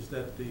seen is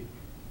that the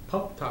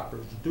pump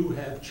toppers do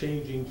have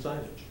changing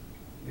signage.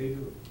 They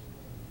do,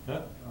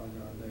 Huh? on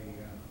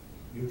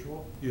the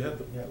mutual? You have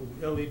the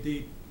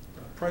LED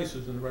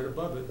prices and right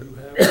above it, you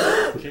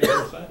have changing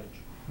signage.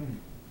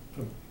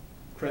 From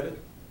credit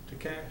to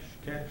cash,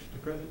 cash to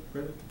credit,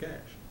 credit to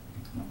cash.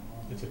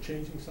 It's a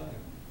changing sign.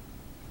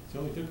 It's the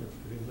only difference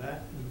between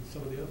that and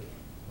some of the others.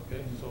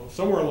 Okay, so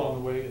somewhere along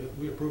the way,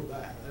 we approved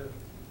that.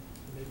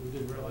 Maybe we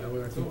didn't realize.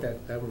 I think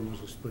that one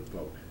was a split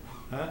vote.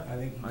 Huh?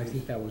 I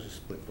think that was a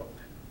split vote.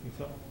 Think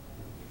so?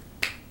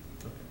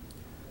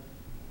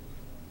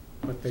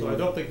 But they So I were-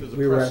 don't think there's a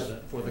we were asked-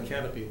 precedent for the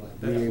canopy line.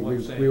 That's what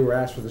I'm saying. We were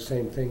asked for the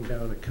same thing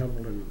down at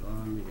Cumberland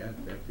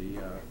at the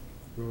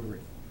Rotary,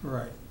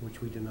 Right.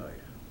 which we denied.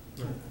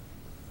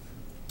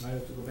 I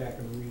have to go back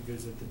and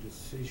revisit the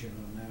decision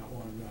on that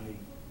one.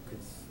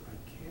 Because I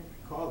can't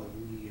recall that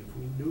if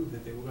we knew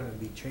that they were gonna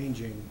be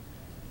changing,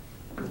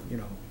 you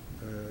know,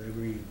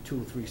 every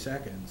 2 or 3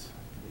 seconds.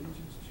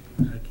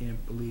 I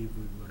can't believe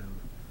we would have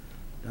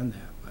done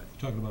that, but,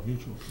 Talking about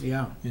mutual.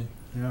 yeah. Yeah.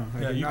 Yeah,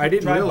 Yeah, you I could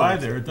didn't drive by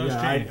realize. there, it does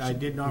Yeah, change. I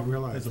did not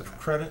realize There's a that.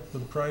 credit for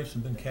the price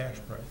and then cash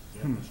price.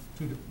 Hmm.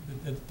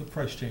 It's the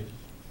price changes.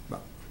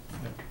 Well.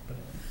 Yeah, but-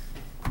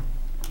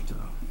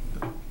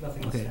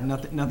 Nothing Okay,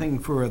 established. nothing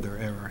further,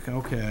 Eric,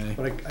 okay.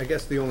 But I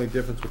guess the only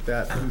difference with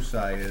that too, Si,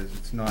 is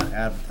it's not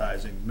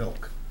advertising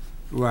milk.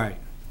 Right,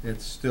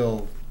 It's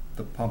still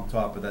the pump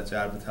topper that's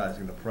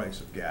advertising the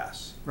price of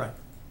gas. right.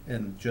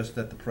 And just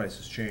that the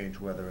prices change,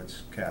 whether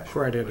it's cash.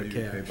 Credit or whether you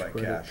pay cash, by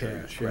credit, cash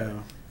or cash, credit.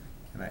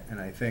 yeah. And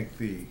I think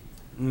the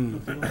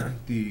Mm.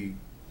 the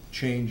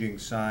changing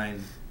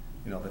sign,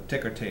 you know, the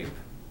ticker tape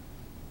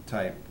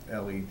type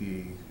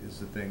LED is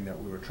the thing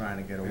that we were trying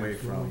to get away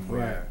from, Absolutely.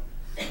 where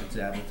it's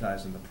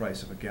advertising the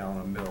price of a gallon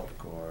of milk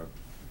or,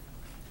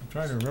 I'm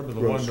trying to remember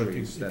the one, but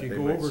Groceries that if you they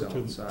go might over sell to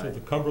inside. the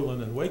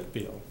Cumberland and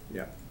Wakefield,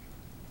 yeah.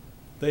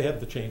 they have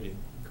the changing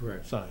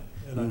Correct. sign.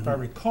 And if I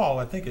recall,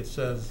 I think it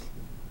says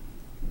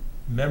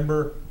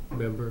member,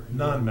 Member?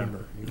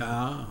 non-member.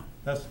 Ah,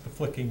 That's the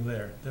flicking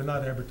there. They're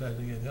not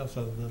advertising anything else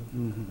other than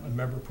mhm. a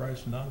member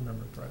price,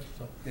 non-member price,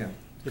 so. Yeah,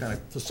 It's kinda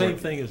the same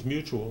quirky. thing as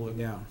mutual,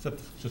 Yeah. except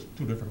it's just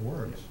two different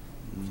words.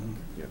 Mhm.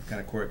 Yeah, kind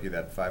of quirky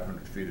that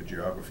 500 feet of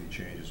geography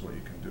changes what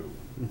you can do.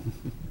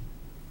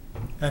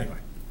 Anyway,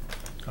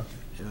 okay.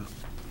 Yeah.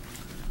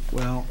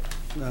 Well,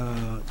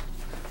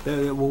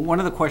 one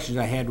of the questions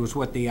I had was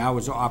what the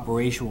hours of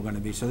operation were gonna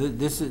be. So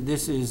this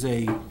is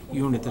a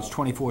unit that's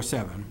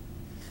 24/7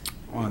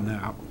 on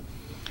that,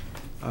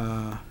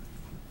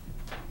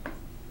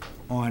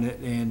 on it,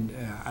 and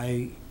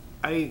I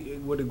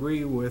would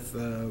agree with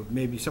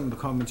maybe some of the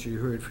comments you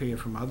heard here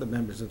from other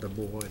members of the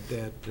board,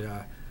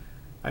 that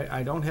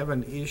I don't have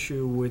an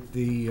issue with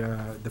the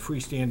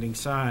freestanding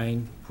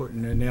sign,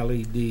 putting an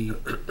LED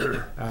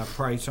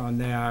price on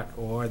that,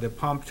 or the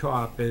pump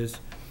toppers,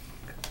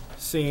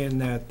 seeing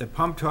that the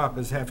pump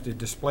toppers have to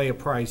display a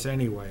price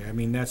anyway. I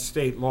mean, that's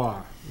state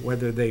law,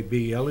 whether they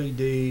be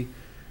LED,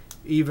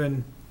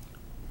 even,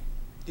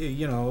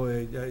 you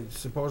know,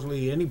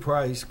 supposedly any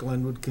price,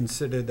 Glenn would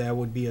consider that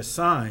would be a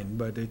sign,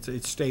 but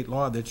it's state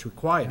law that's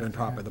required on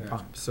top of the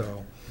pump,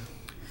 so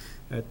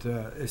that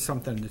is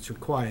something that's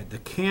required. The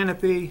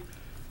canopy,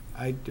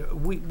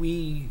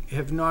 we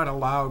have not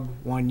allowed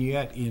one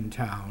yet in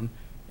town,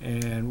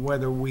 and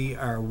whether we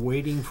are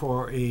waiting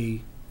for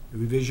a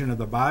revision of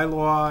the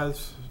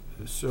bylaws,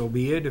 so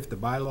be it. If the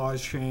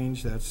bylaws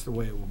change, that's the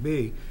way it will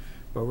be.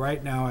 But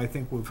right now, I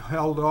think we've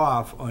held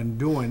off on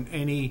doing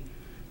any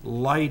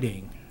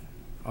lighting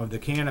of the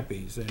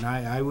canopies, and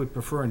I would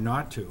prefer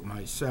not to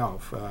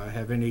myself,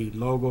 have any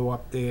logo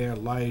up there,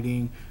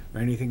 lighting,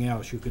 or anything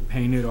else. You could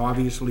paint it,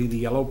 obviously, the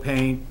yellow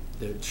paint,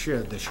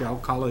 the shell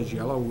colors,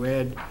 yellow,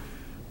 red,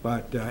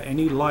 but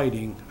any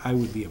lighting, I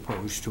would be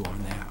opposed to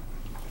on that.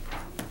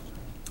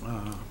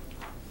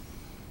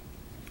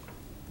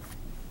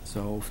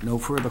 So if no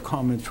further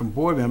comments from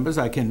board members,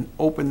 I can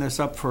open this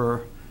up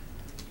for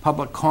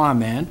public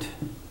comment.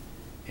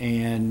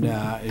 And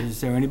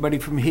is there anybody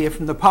from here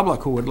from the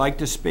public who would like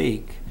to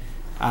speak?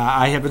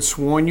 I haven't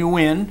sworn you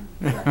in.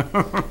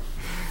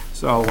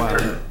 So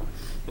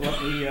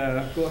let me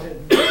go ahead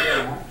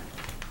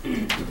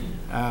and do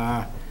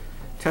that.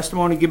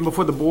 Testimony given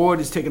before the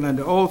board is taken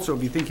under oath, so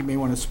if you think you may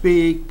want to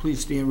speak,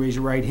 please stand and raise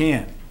your right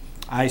hand.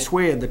 I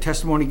swear the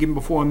testimony given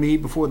before me,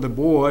 before the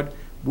board,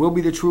 will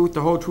be the truth,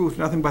 the whole truth,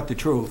 nothing but the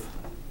truth.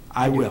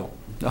 I will.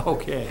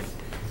 Okay.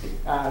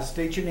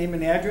 State your name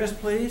and address,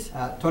 please.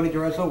 Tony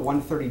DiRezzo,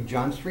 130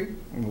 John Street.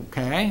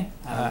 Okay.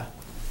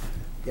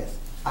 Yes,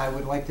 I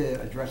would like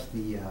to address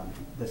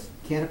this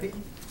canopy.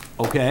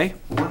 Okay.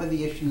 One of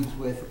the issues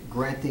with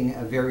granting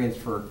a variance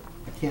for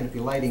a canopy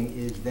lighting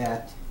is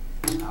that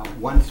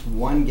once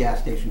one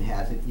gas station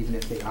has it, even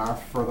if they are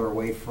further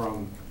away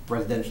from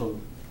residential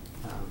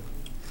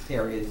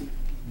areas,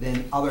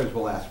 then others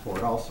will ask for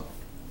it also.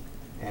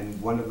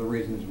 And one of the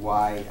reasons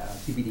why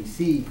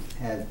CBDC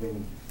has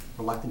been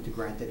reluctant to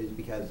grant it is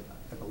because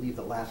I believe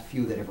the last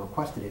few that have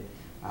requested it,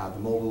 the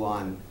mobile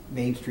on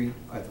Main Street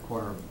at the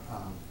corner of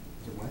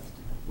is it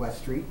West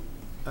Street?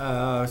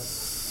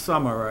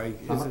 Summer,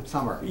 is it?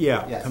 Summer.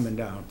 Yeah, Yes. coming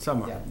down,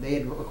 Summer. Yeah, they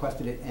had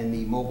requested it, and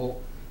the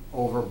mobile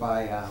over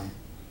by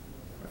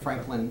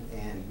Franklin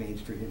and Main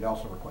Street had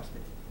also requested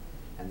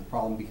it. And the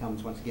problem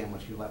becomes, once again,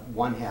 once you let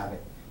one have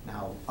it,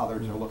 now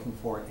others are looking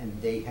for it,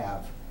 and they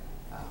have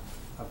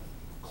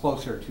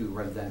closer to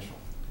residential.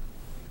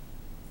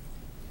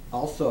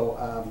 Also,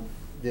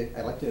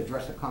 I'd like to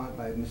address a comment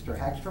by Mr.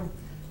 Hagstrom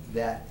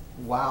that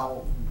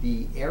while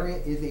the area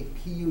is a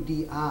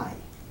PUDI,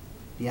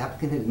 the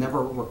applicant has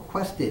never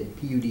requested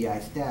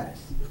PUDI status.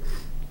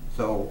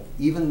 So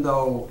even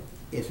though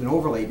it's an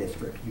overlay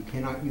district, you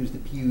cannot use the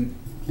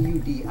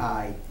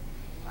PUDI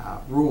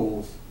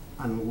rules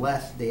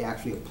unless they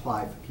actually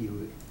apply for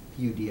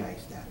PUDI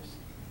status.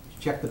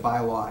 Check the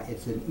bylaw,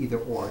 it's an either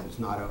or, it's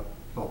not a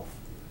both.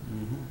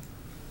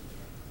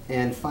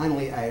 And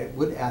finally, I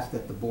would ask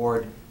that the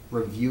board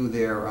review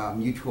their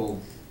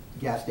mutual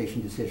gas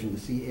station decision to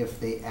see if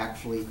they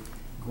actually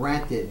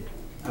granted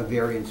a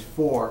variance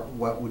for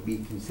what would be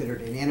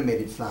considered an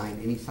animated sign,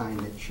 any sign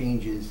that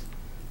changes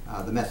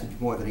the message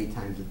more than 8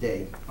 times a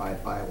day by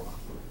bylaw.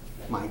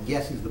 My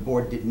guess is the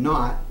board did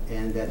not,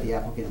 and that the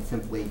applicant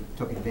simply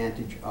took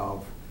advantage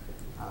of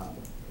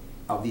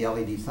the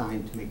LED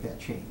sign to make that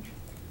change.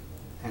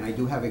 And I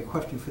do have a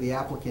question for the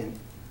applicant.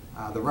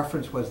 The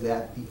reference was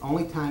that the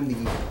only time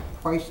the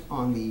price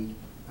on the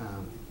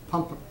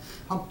pump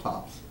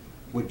tops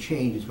would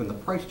change is when the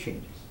price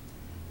changes.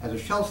 As a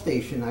Shell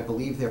station, I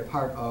believe they're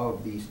part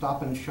of the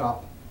Stop and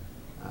Shop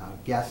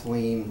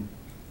gasoline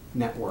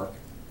network,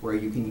 where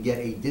you can get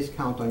a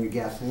discount on your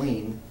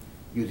gasoline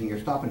using your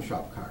Stop and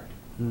Shop card.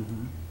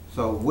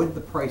 So would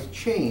the price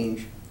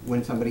change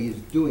when somebody is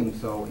doing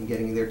so and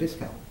getting their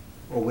discount?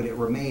 Or would it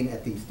remain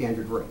at the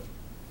standard rate?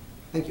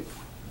 Thank you.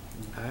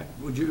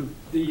 Would you,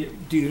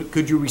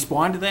 could you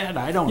respond to that?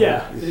 I don't know.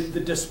 Yeah, the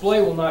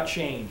display will not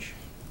change.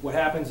 What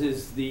happens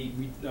is the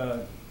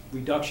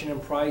reduction in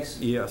price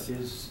Yes.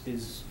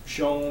 is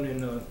shown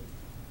in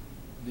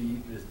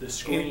the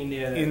screen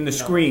there. In the you know,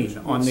 screen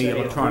would on the say a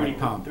electronic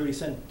pump.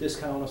 30-cent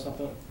discount or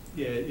something.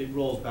 Yeah, it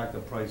rolls back the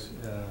price,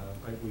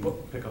 right, we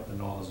pick up the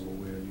nozzle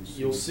where you see.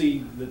 You'll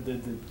see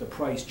the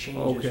price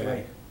changes, Okay.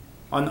 right?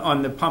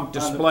 On the pump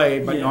display,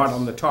 but not yes.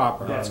 on the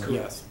top. That's correct.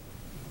 Yes.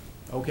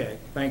 Okay,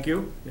 thank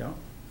you. Yeah.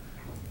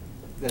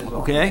 That is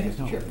all, Okay,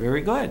 Mr. Chair.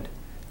 very good.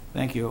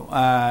 Thank you.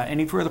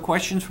 Any further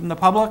questions from the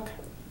public?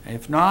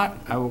 If not,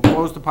 I will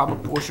close the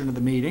public portion of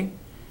the meeting.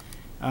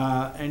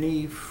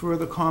 Any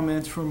further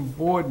comments from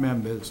board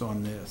members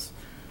on this?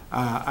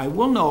 I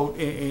will note,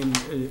 in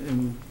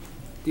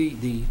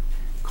the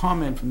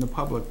comment from the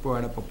public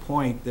brought up a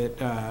point that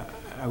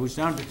I was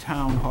down to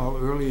town hall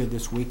earlier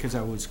this week because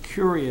I was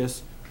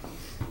curious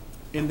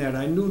in that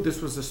I knew this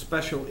was a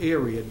special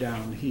area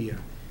down here.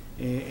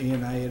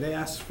 And I had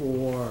asked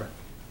for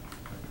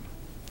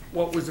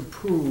what was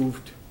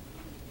approved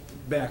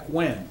back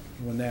when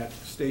that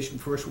station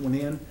first went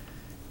in,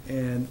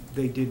 and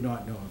they did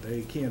not know.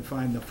 They can't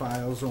find the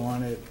files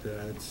on it.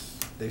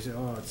 They said,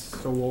 oh, it's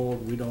so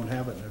old, we don't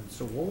have it. And it's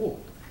so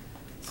old.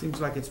 It seems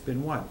like it's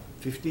been, what,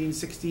 15,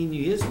 16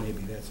 years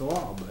maybe, that's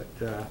all.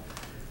 But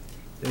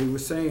they were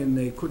saying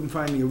they couldn't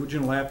find the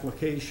original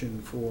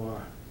application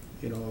for,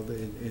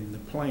 in the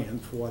plan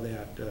for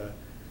that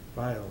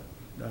file,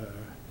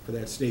 for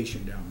that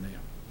station down there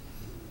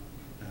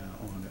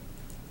on it.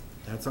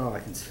 That's all I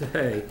can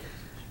say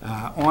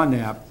on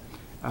that.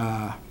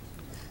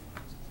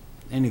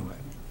 Anyway.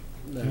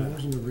 It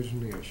wasn't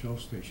originally a Shell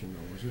station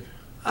though, was it?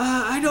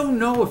 I don't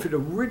know if it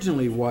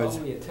originally was.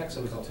 Probably a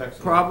Texaco.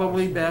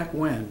 Probably back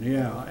when,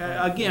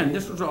 yeah. Again,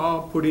 this was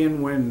all put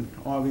in when,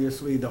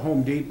 obviously, the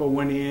Home Depot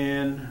went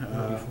in,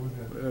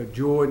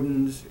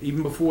 Jordan's,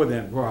 even before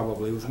then,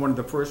 probably. It was one of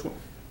the first ones.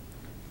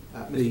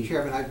 Mr.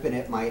 Chairman, I've been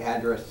at my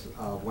address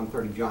of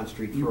 130 John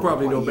Street for You over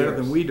probably 20 know better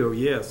years. than we do,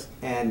 yes.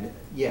 And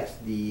yes,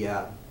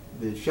 the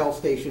Shell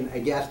station, a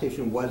gas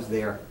station was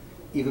there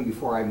even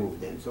before I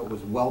moved in, so it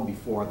was well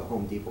before the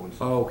Home Depot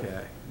installed.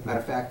 Okay. Matter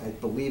of fact, I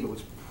believe it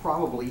was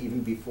probably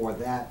even before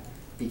that,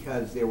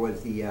 because there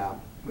was the,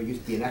 what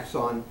used to be an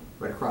Exxon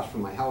right across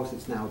from my house,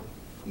 it's now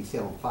the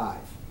Salem 5.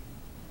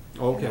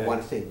 And I Okay.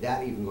 want to say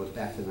that even goes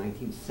back to the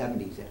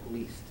 1970s at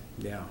least.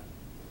 Yeah.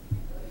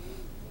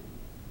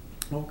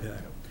 Okay.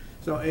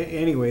 So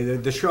anyway,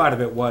 the short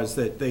of it was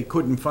that they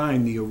couldn't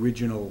find the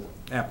original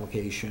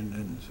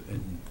application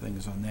and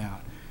things on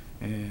that.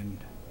 And,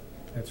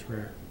 That's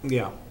rare.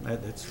 yeah,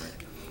 that's right.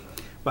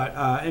 But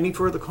any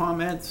further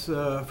comments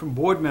from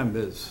board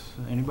members?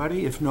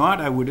 Anybody? If not,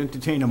 I would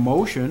entertain a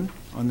motion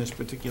on this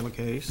particular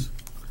case.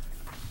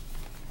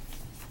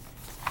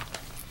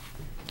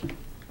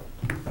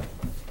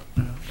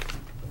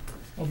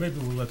 Well, maybe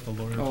we'll let the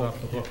lawyers Oh, off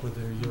the hook with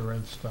their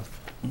year-end stuff.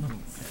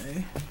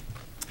 Okay.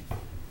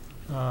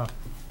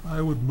 I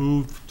would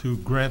move to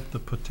grant the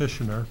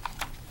petitioner,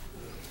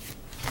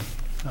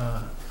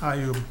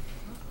 Ayub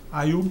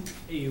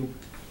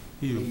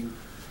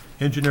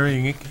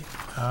Engineering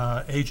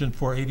Inc., agent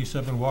for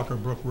 87 Walker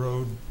Brook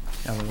Road,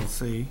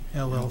 LLC.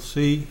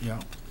 LLC, Yeah.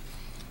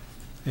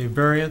 a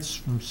variance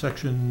from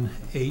section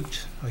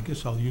 8, I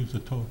guess I'll use the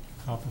top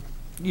of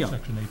Yeah.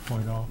 section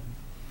 8.0,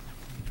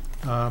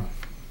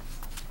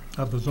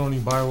 of the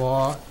zoning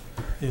bylaw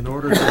in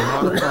order to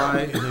modify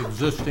an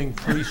existing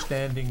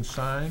freestanding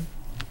sign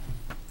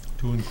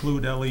to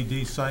include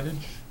LED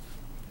signage,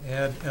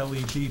 add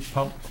LED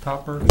pump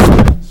topper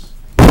signs.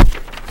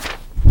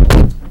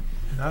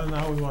 And I don't know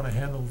how we want to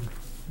handle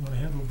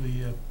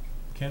the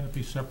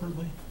canopy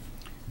separately?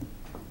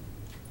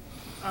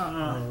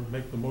 Or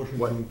make the motion to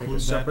What, make it include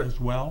that separate? as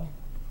well?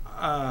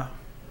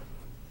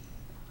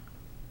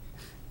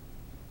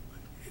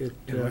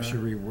 Unless you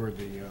reword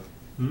the,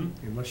 Hmm?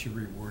 unless you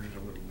reword it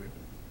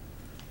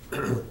a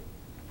little bit.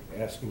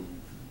 Asking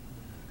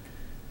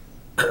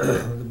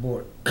the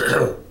board,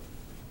 that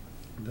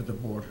the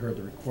board heard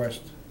the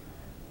request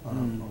of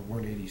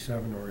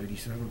 187 or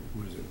 87,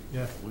 what is it?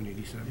 Yeah.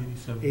 187?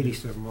 87.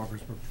 87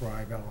 Walker's Brook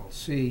Drive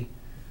LLC,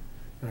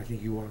 and I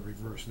think you want to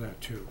reverse that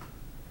too.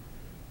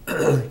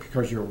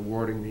 Because you're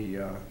awarding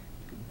the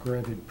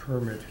granted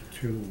permit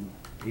to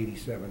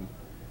 87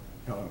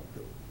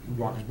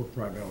 Walker's Brook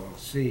Drive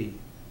LLC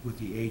with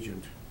the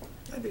agent.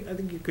 I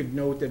think you could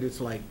note that it's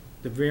like,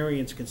 the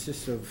variance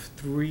consists of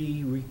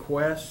 3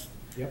 requests.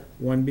 Yep.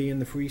 One being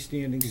the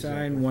freestanding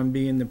sign, Exactly. one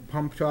being the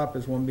pump top,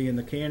 as one being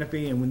the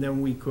canopy, and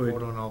then we could.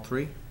 Vote on all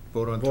three?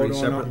 Vote on Vote three on all-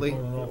 separately?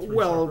 Vote on all three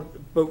Well,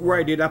 but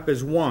write it up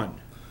as one.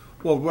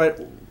 Well, right,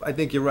 I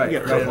think you're right. Yeah,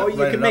 Write it- or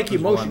you write can it make up your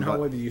as one, motion but-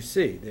 however you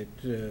see, that,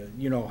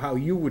 you know, how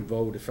you would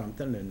vote or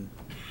something, and,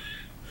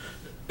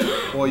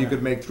 Or you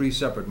could make 3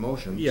 separate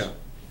motions. yeah.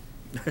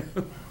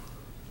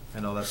 I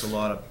know that's a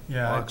lot of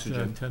Yeah, I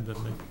oxygen. tend to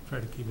try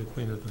to keep it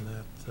cleaner than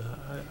that.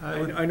 I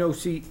would, I know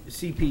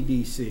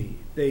CPDC,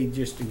 they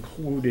just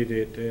included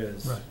it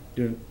as, Right.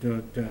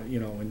 you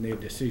know, in their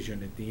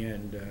decision at the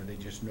end, they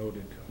just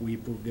noted, we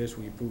approved this,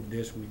 we approved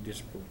this, we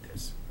disapproved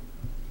this.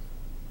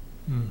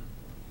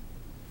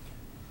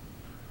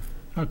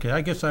 Okay,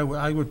 I guess I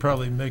would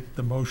probably make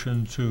the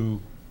motion to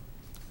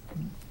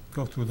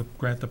go through the,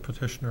 grant the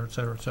petitioner, et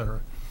cetera,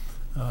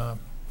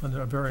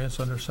 under a variance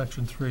under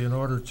section 3 in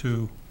order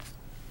to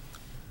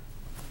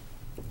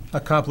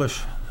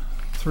accomplish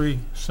 3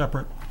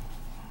 separate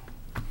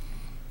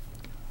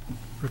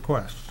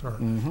requests, or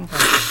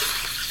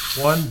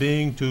one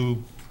being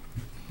to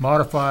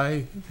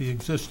modify the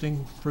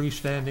existing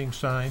freestanding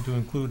sign to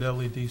include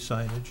LED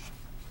signage.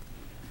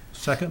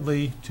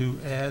 Secondly, to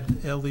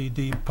add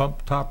LED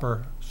pump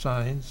topper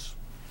signs.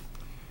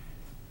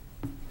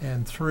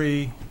 And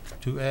 3,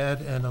 to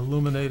add an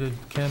illuminated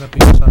canopy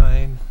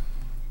sign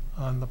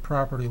on the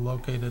property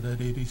located at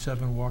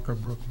 87 Walker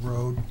Brook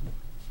Road.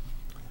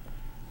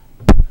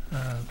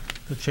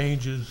 The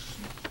changes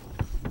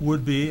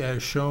would be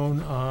as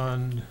shown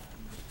on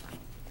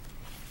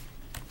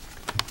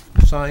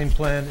sign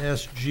plan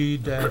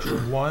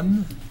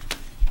SG-1,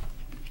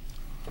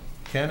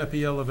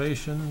 canopy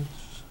elevations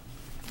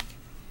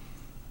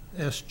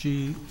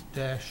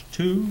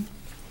SG-2,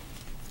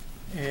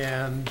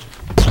 and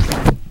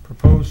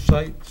proposed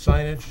site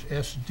signage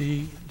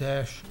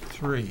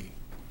SD-3.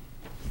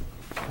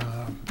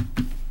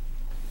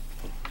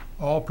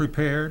 All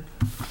prepared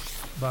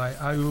by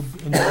Ayub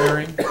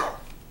Engineering,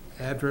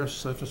 address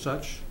such and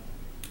such,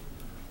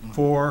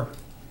 for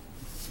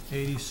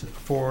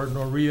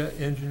Noria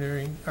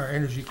Engineering, or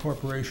Energy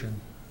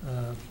Corporation.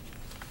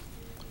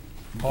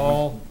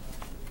 All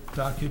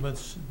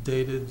documents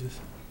dated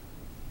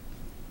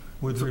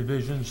with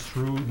revisions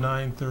through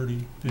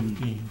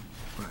 9/30/15.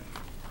 Right.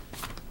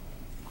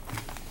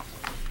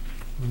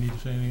 We need to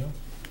say anything else?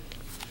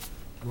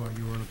 Well,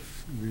 you want to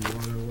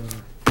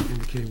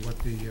indicate what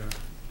the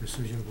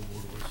decision of the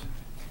board was?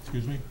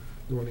 Excuse me?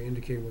 You want to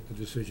indicate what the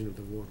decision of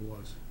the board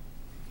was?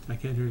 I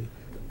can't hear you.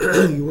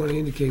 You want to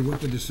indicate what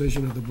the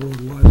decision of the board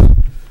was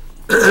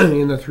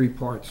in the 3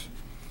 parts.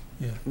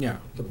 Yeah,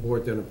 The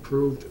board then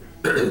approved.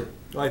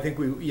 I think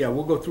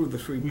we'll go through the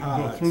 3 We can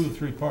parts. go through the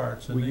 3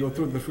 parts. and We they- go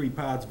through the 3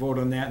 parts, vote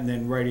on that, and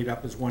then write it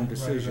up as one write it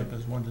up decision.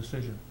 as one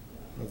decision.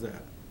 How's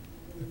that?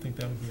 I think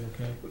that would be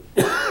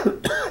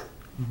okay.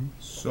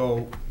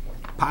 So,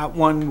 Part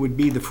one would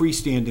be the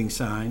freestanding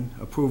sign,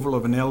 approval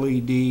of an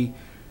LED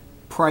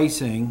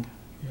pricing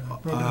Yeah,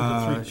 broken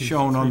into three pieces,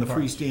 shown on the three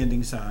parts.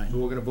 freestanding sign.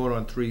 we're gonna vote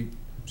on 3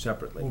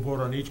 separately. We'll vote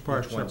on each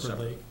part Each one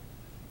separately.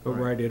 But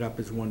write it up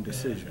as one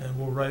decision. And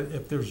we'll write,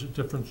 if there's a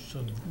difference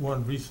of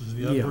one versus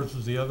the Yeah. other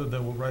versus the other,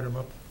 then we'll write them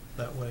up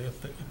that way.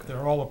 If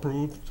they're all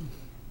approved,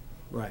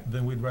 Right.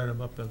 then we'd write them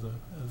up as a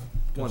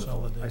Wonderful.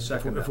 consolidated. I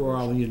second If that. we're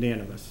all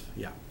unanimous,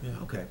 yeah. Yeah.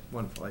 Okay,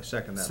 wonderful, I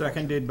second that.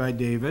 Seconded by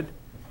David.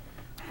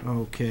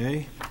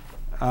 Okay.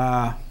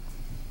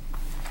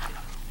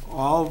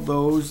 All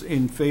those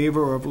in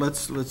favor of,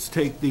 let's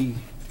take the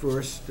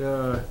first,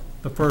 The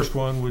first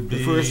one would be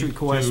the first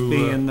request to,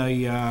 being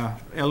the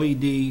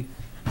LED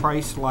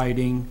price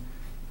lighting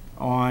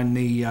on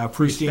the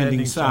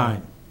freestanding Freestanding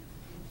sign.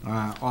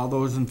 All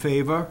those in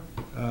favor,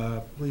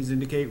 please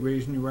indicate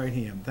raising your right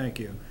hand. Thank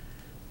you.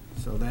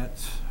 So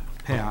that's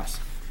passed.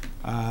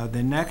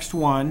 The next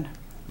one,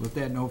 with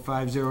that note,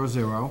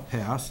 500,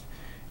 passed.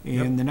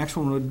 And the next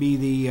one would be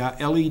the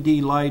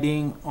LED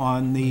lighting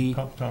on the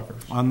pump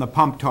toppers.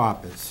 pump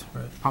toppers.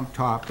 Right. Pump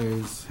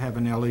toppers have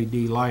an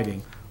LED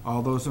lighting.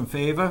 All those in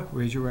favor,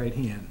 raise your right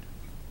hand.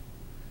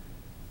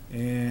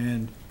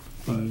 And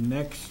the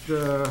next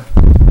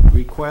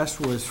request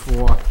was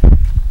for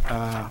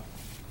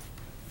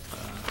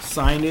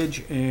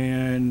signage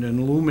and an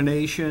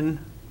illumination,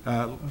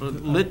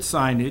 lit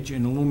signage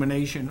and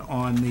illumination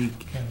on the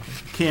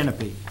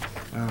canopy.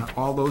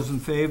 All those in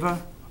favor,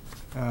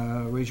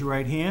 raise your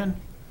right hand.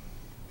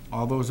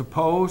 All those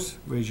opposed,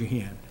 raise your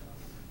hand.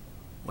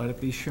 Let it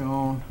be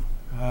shown,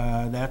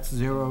 that's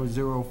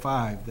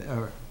 005,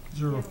 or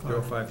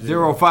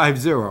 0.5.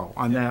 050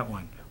 on that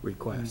one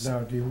request. Now,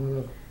 do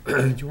you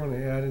want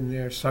to add in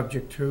there,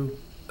 subject to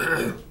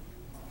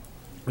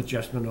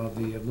adjustment of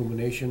the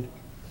illumination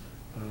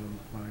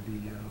by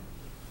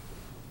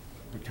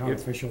the town Yep.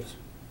 officials?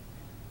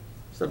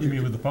 You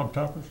mean with the pump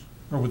toppers?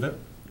 Or with it,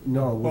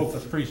 No, both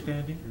with, the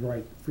freestanding?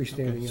 right,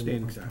 freestanding and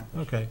Standing the sign.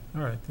 Okay,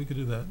 all right, we could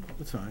do that.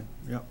 That's fine,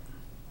 yep.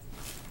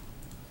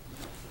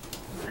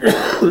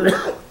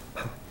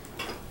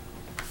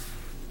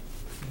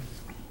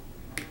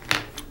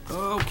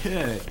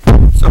 Okay,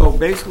 so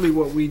basically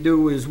what we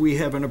do is we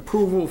have an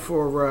approval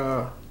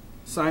for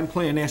sign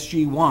plan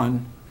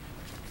SG1,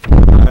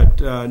 but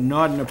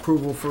not an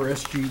approval for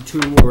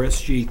SG2 or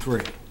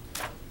SG3.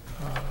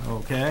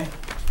 Okay?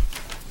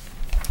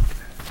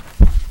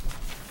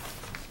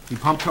 The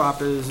pump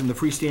toppers and the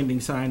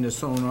freestanding sign is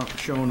shown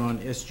on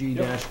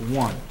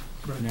SG-1,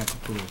 and that's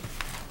approved.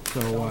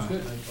 So,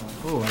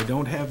 oh, I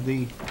don't have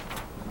the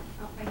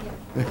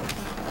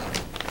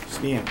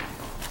stamp.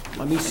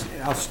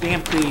 I'll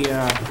stamp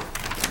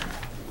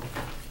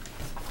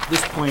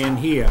this plan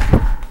here,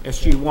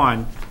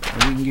 SG-1,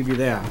 and we can give you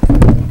that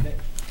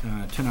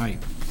tonight.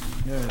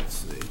 Let's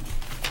see.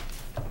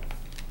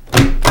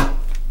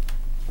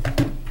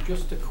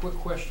 Just a quick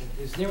question.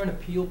 Is there an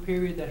appeal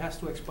period that has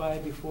to expire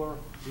before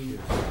we...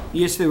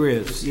 Yes, there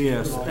is,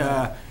 yes.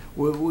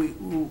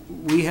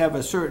 We have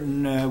a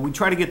certain, we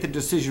try to get the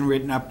decision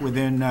written up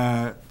within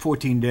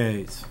 14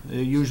 days.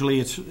 Usually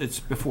it's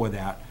before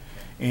that.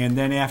 And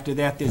then after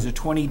that, there's a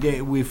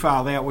 20-day, we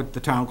file that with the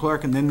town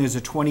clerk, and then there's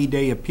a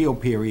 20-day appeal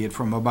period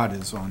from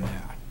abutters on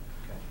that.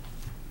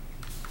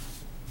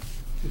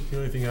 The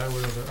only thing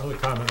other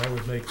comment I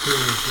would make too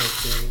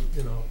is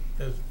that,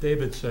 as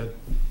David said,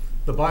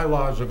 the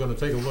bylaws are gonna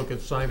take a look at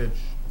signage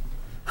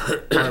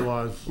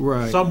bylaws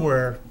Right.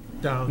 somewhere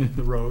down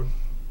the road.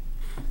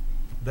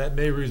 That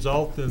may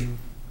result in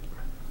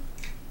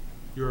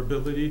your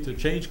ability to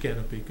change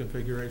canopy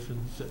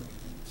configurations at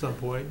some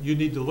point. You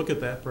need to look at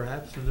that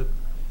perhaps, and if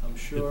I'm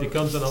sure... it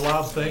becomes an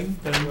allowed thing,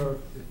 then Sure,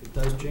 if it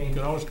does you change,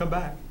 can always come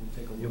back. we'll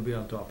take a You'll look. be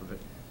on top of it.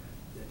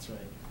 That's right.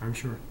 I'm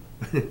sure.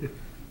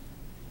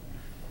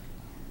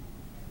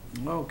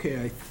 Okay,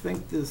 I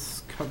think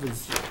this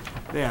covers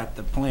that,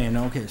 the plan.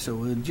 Okay, so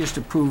we just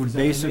approved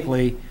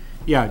basically,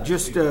 yeah,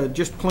 just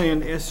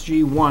plan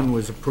SG-1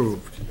 was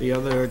approved. The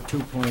other two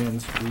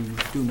plans we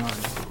do not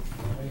approve.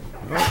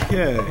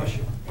 Okay,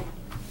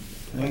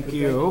 thank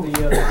you.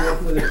 The board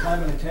for their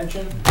time and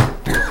attention.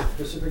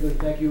 Specifically,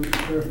 thank you,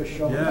 sir, for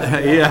showing up.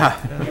 Yeah,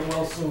 Get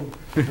well soon.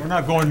 We're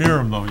not going near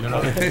them though,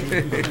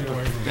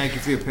 Thank you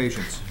for your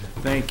patience.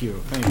 thank you,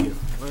 thank you.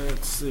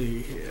 Let's see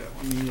here,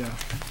 let me,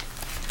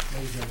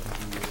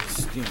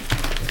 stamp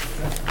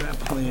that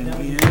plan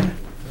in,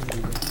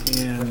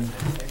 and,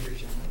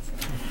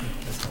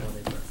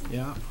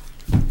 yeah.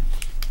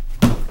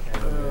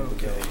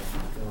 Okay.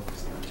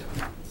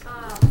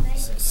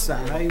 Si,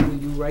 will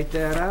you write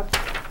that up?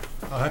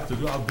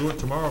 I'll do it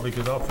tomorrow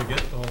because I'll forget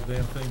the whole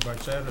damn thing by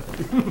Saturday.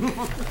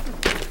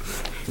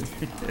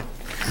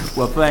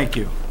 Well, thank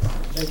you.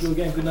 Thank you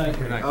again. Good night.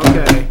 Good night.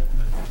 Okay.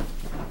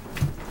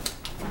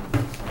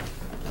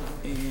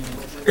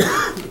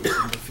 And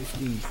number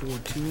 15,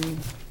 14.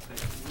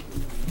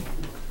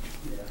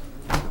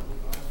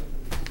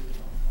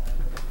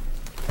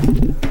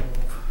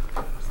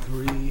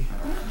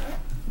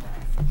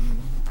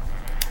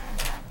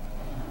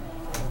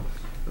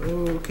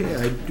 Okay,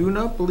 I do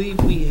not believe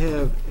we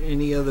have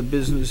any other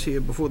business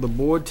here before the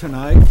board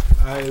tonight.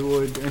 I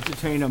would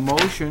entertain a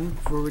motion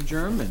for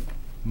adjournment.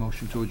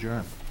 Motion to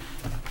adjourn.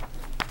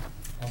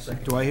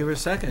 Do I hear a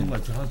second?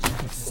 Let John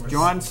second.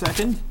 John,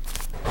 second.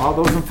 All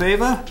those in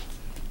favor?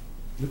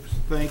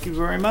 Thank you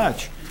very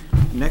much.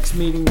 Next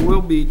meeting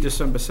will be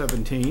December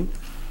 17th.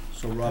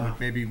 So Robert,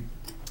 maybe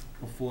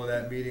before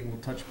that meeting,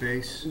 we'll touch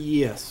base.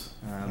 Yes.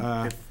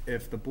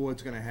 If the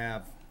board's gonna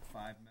have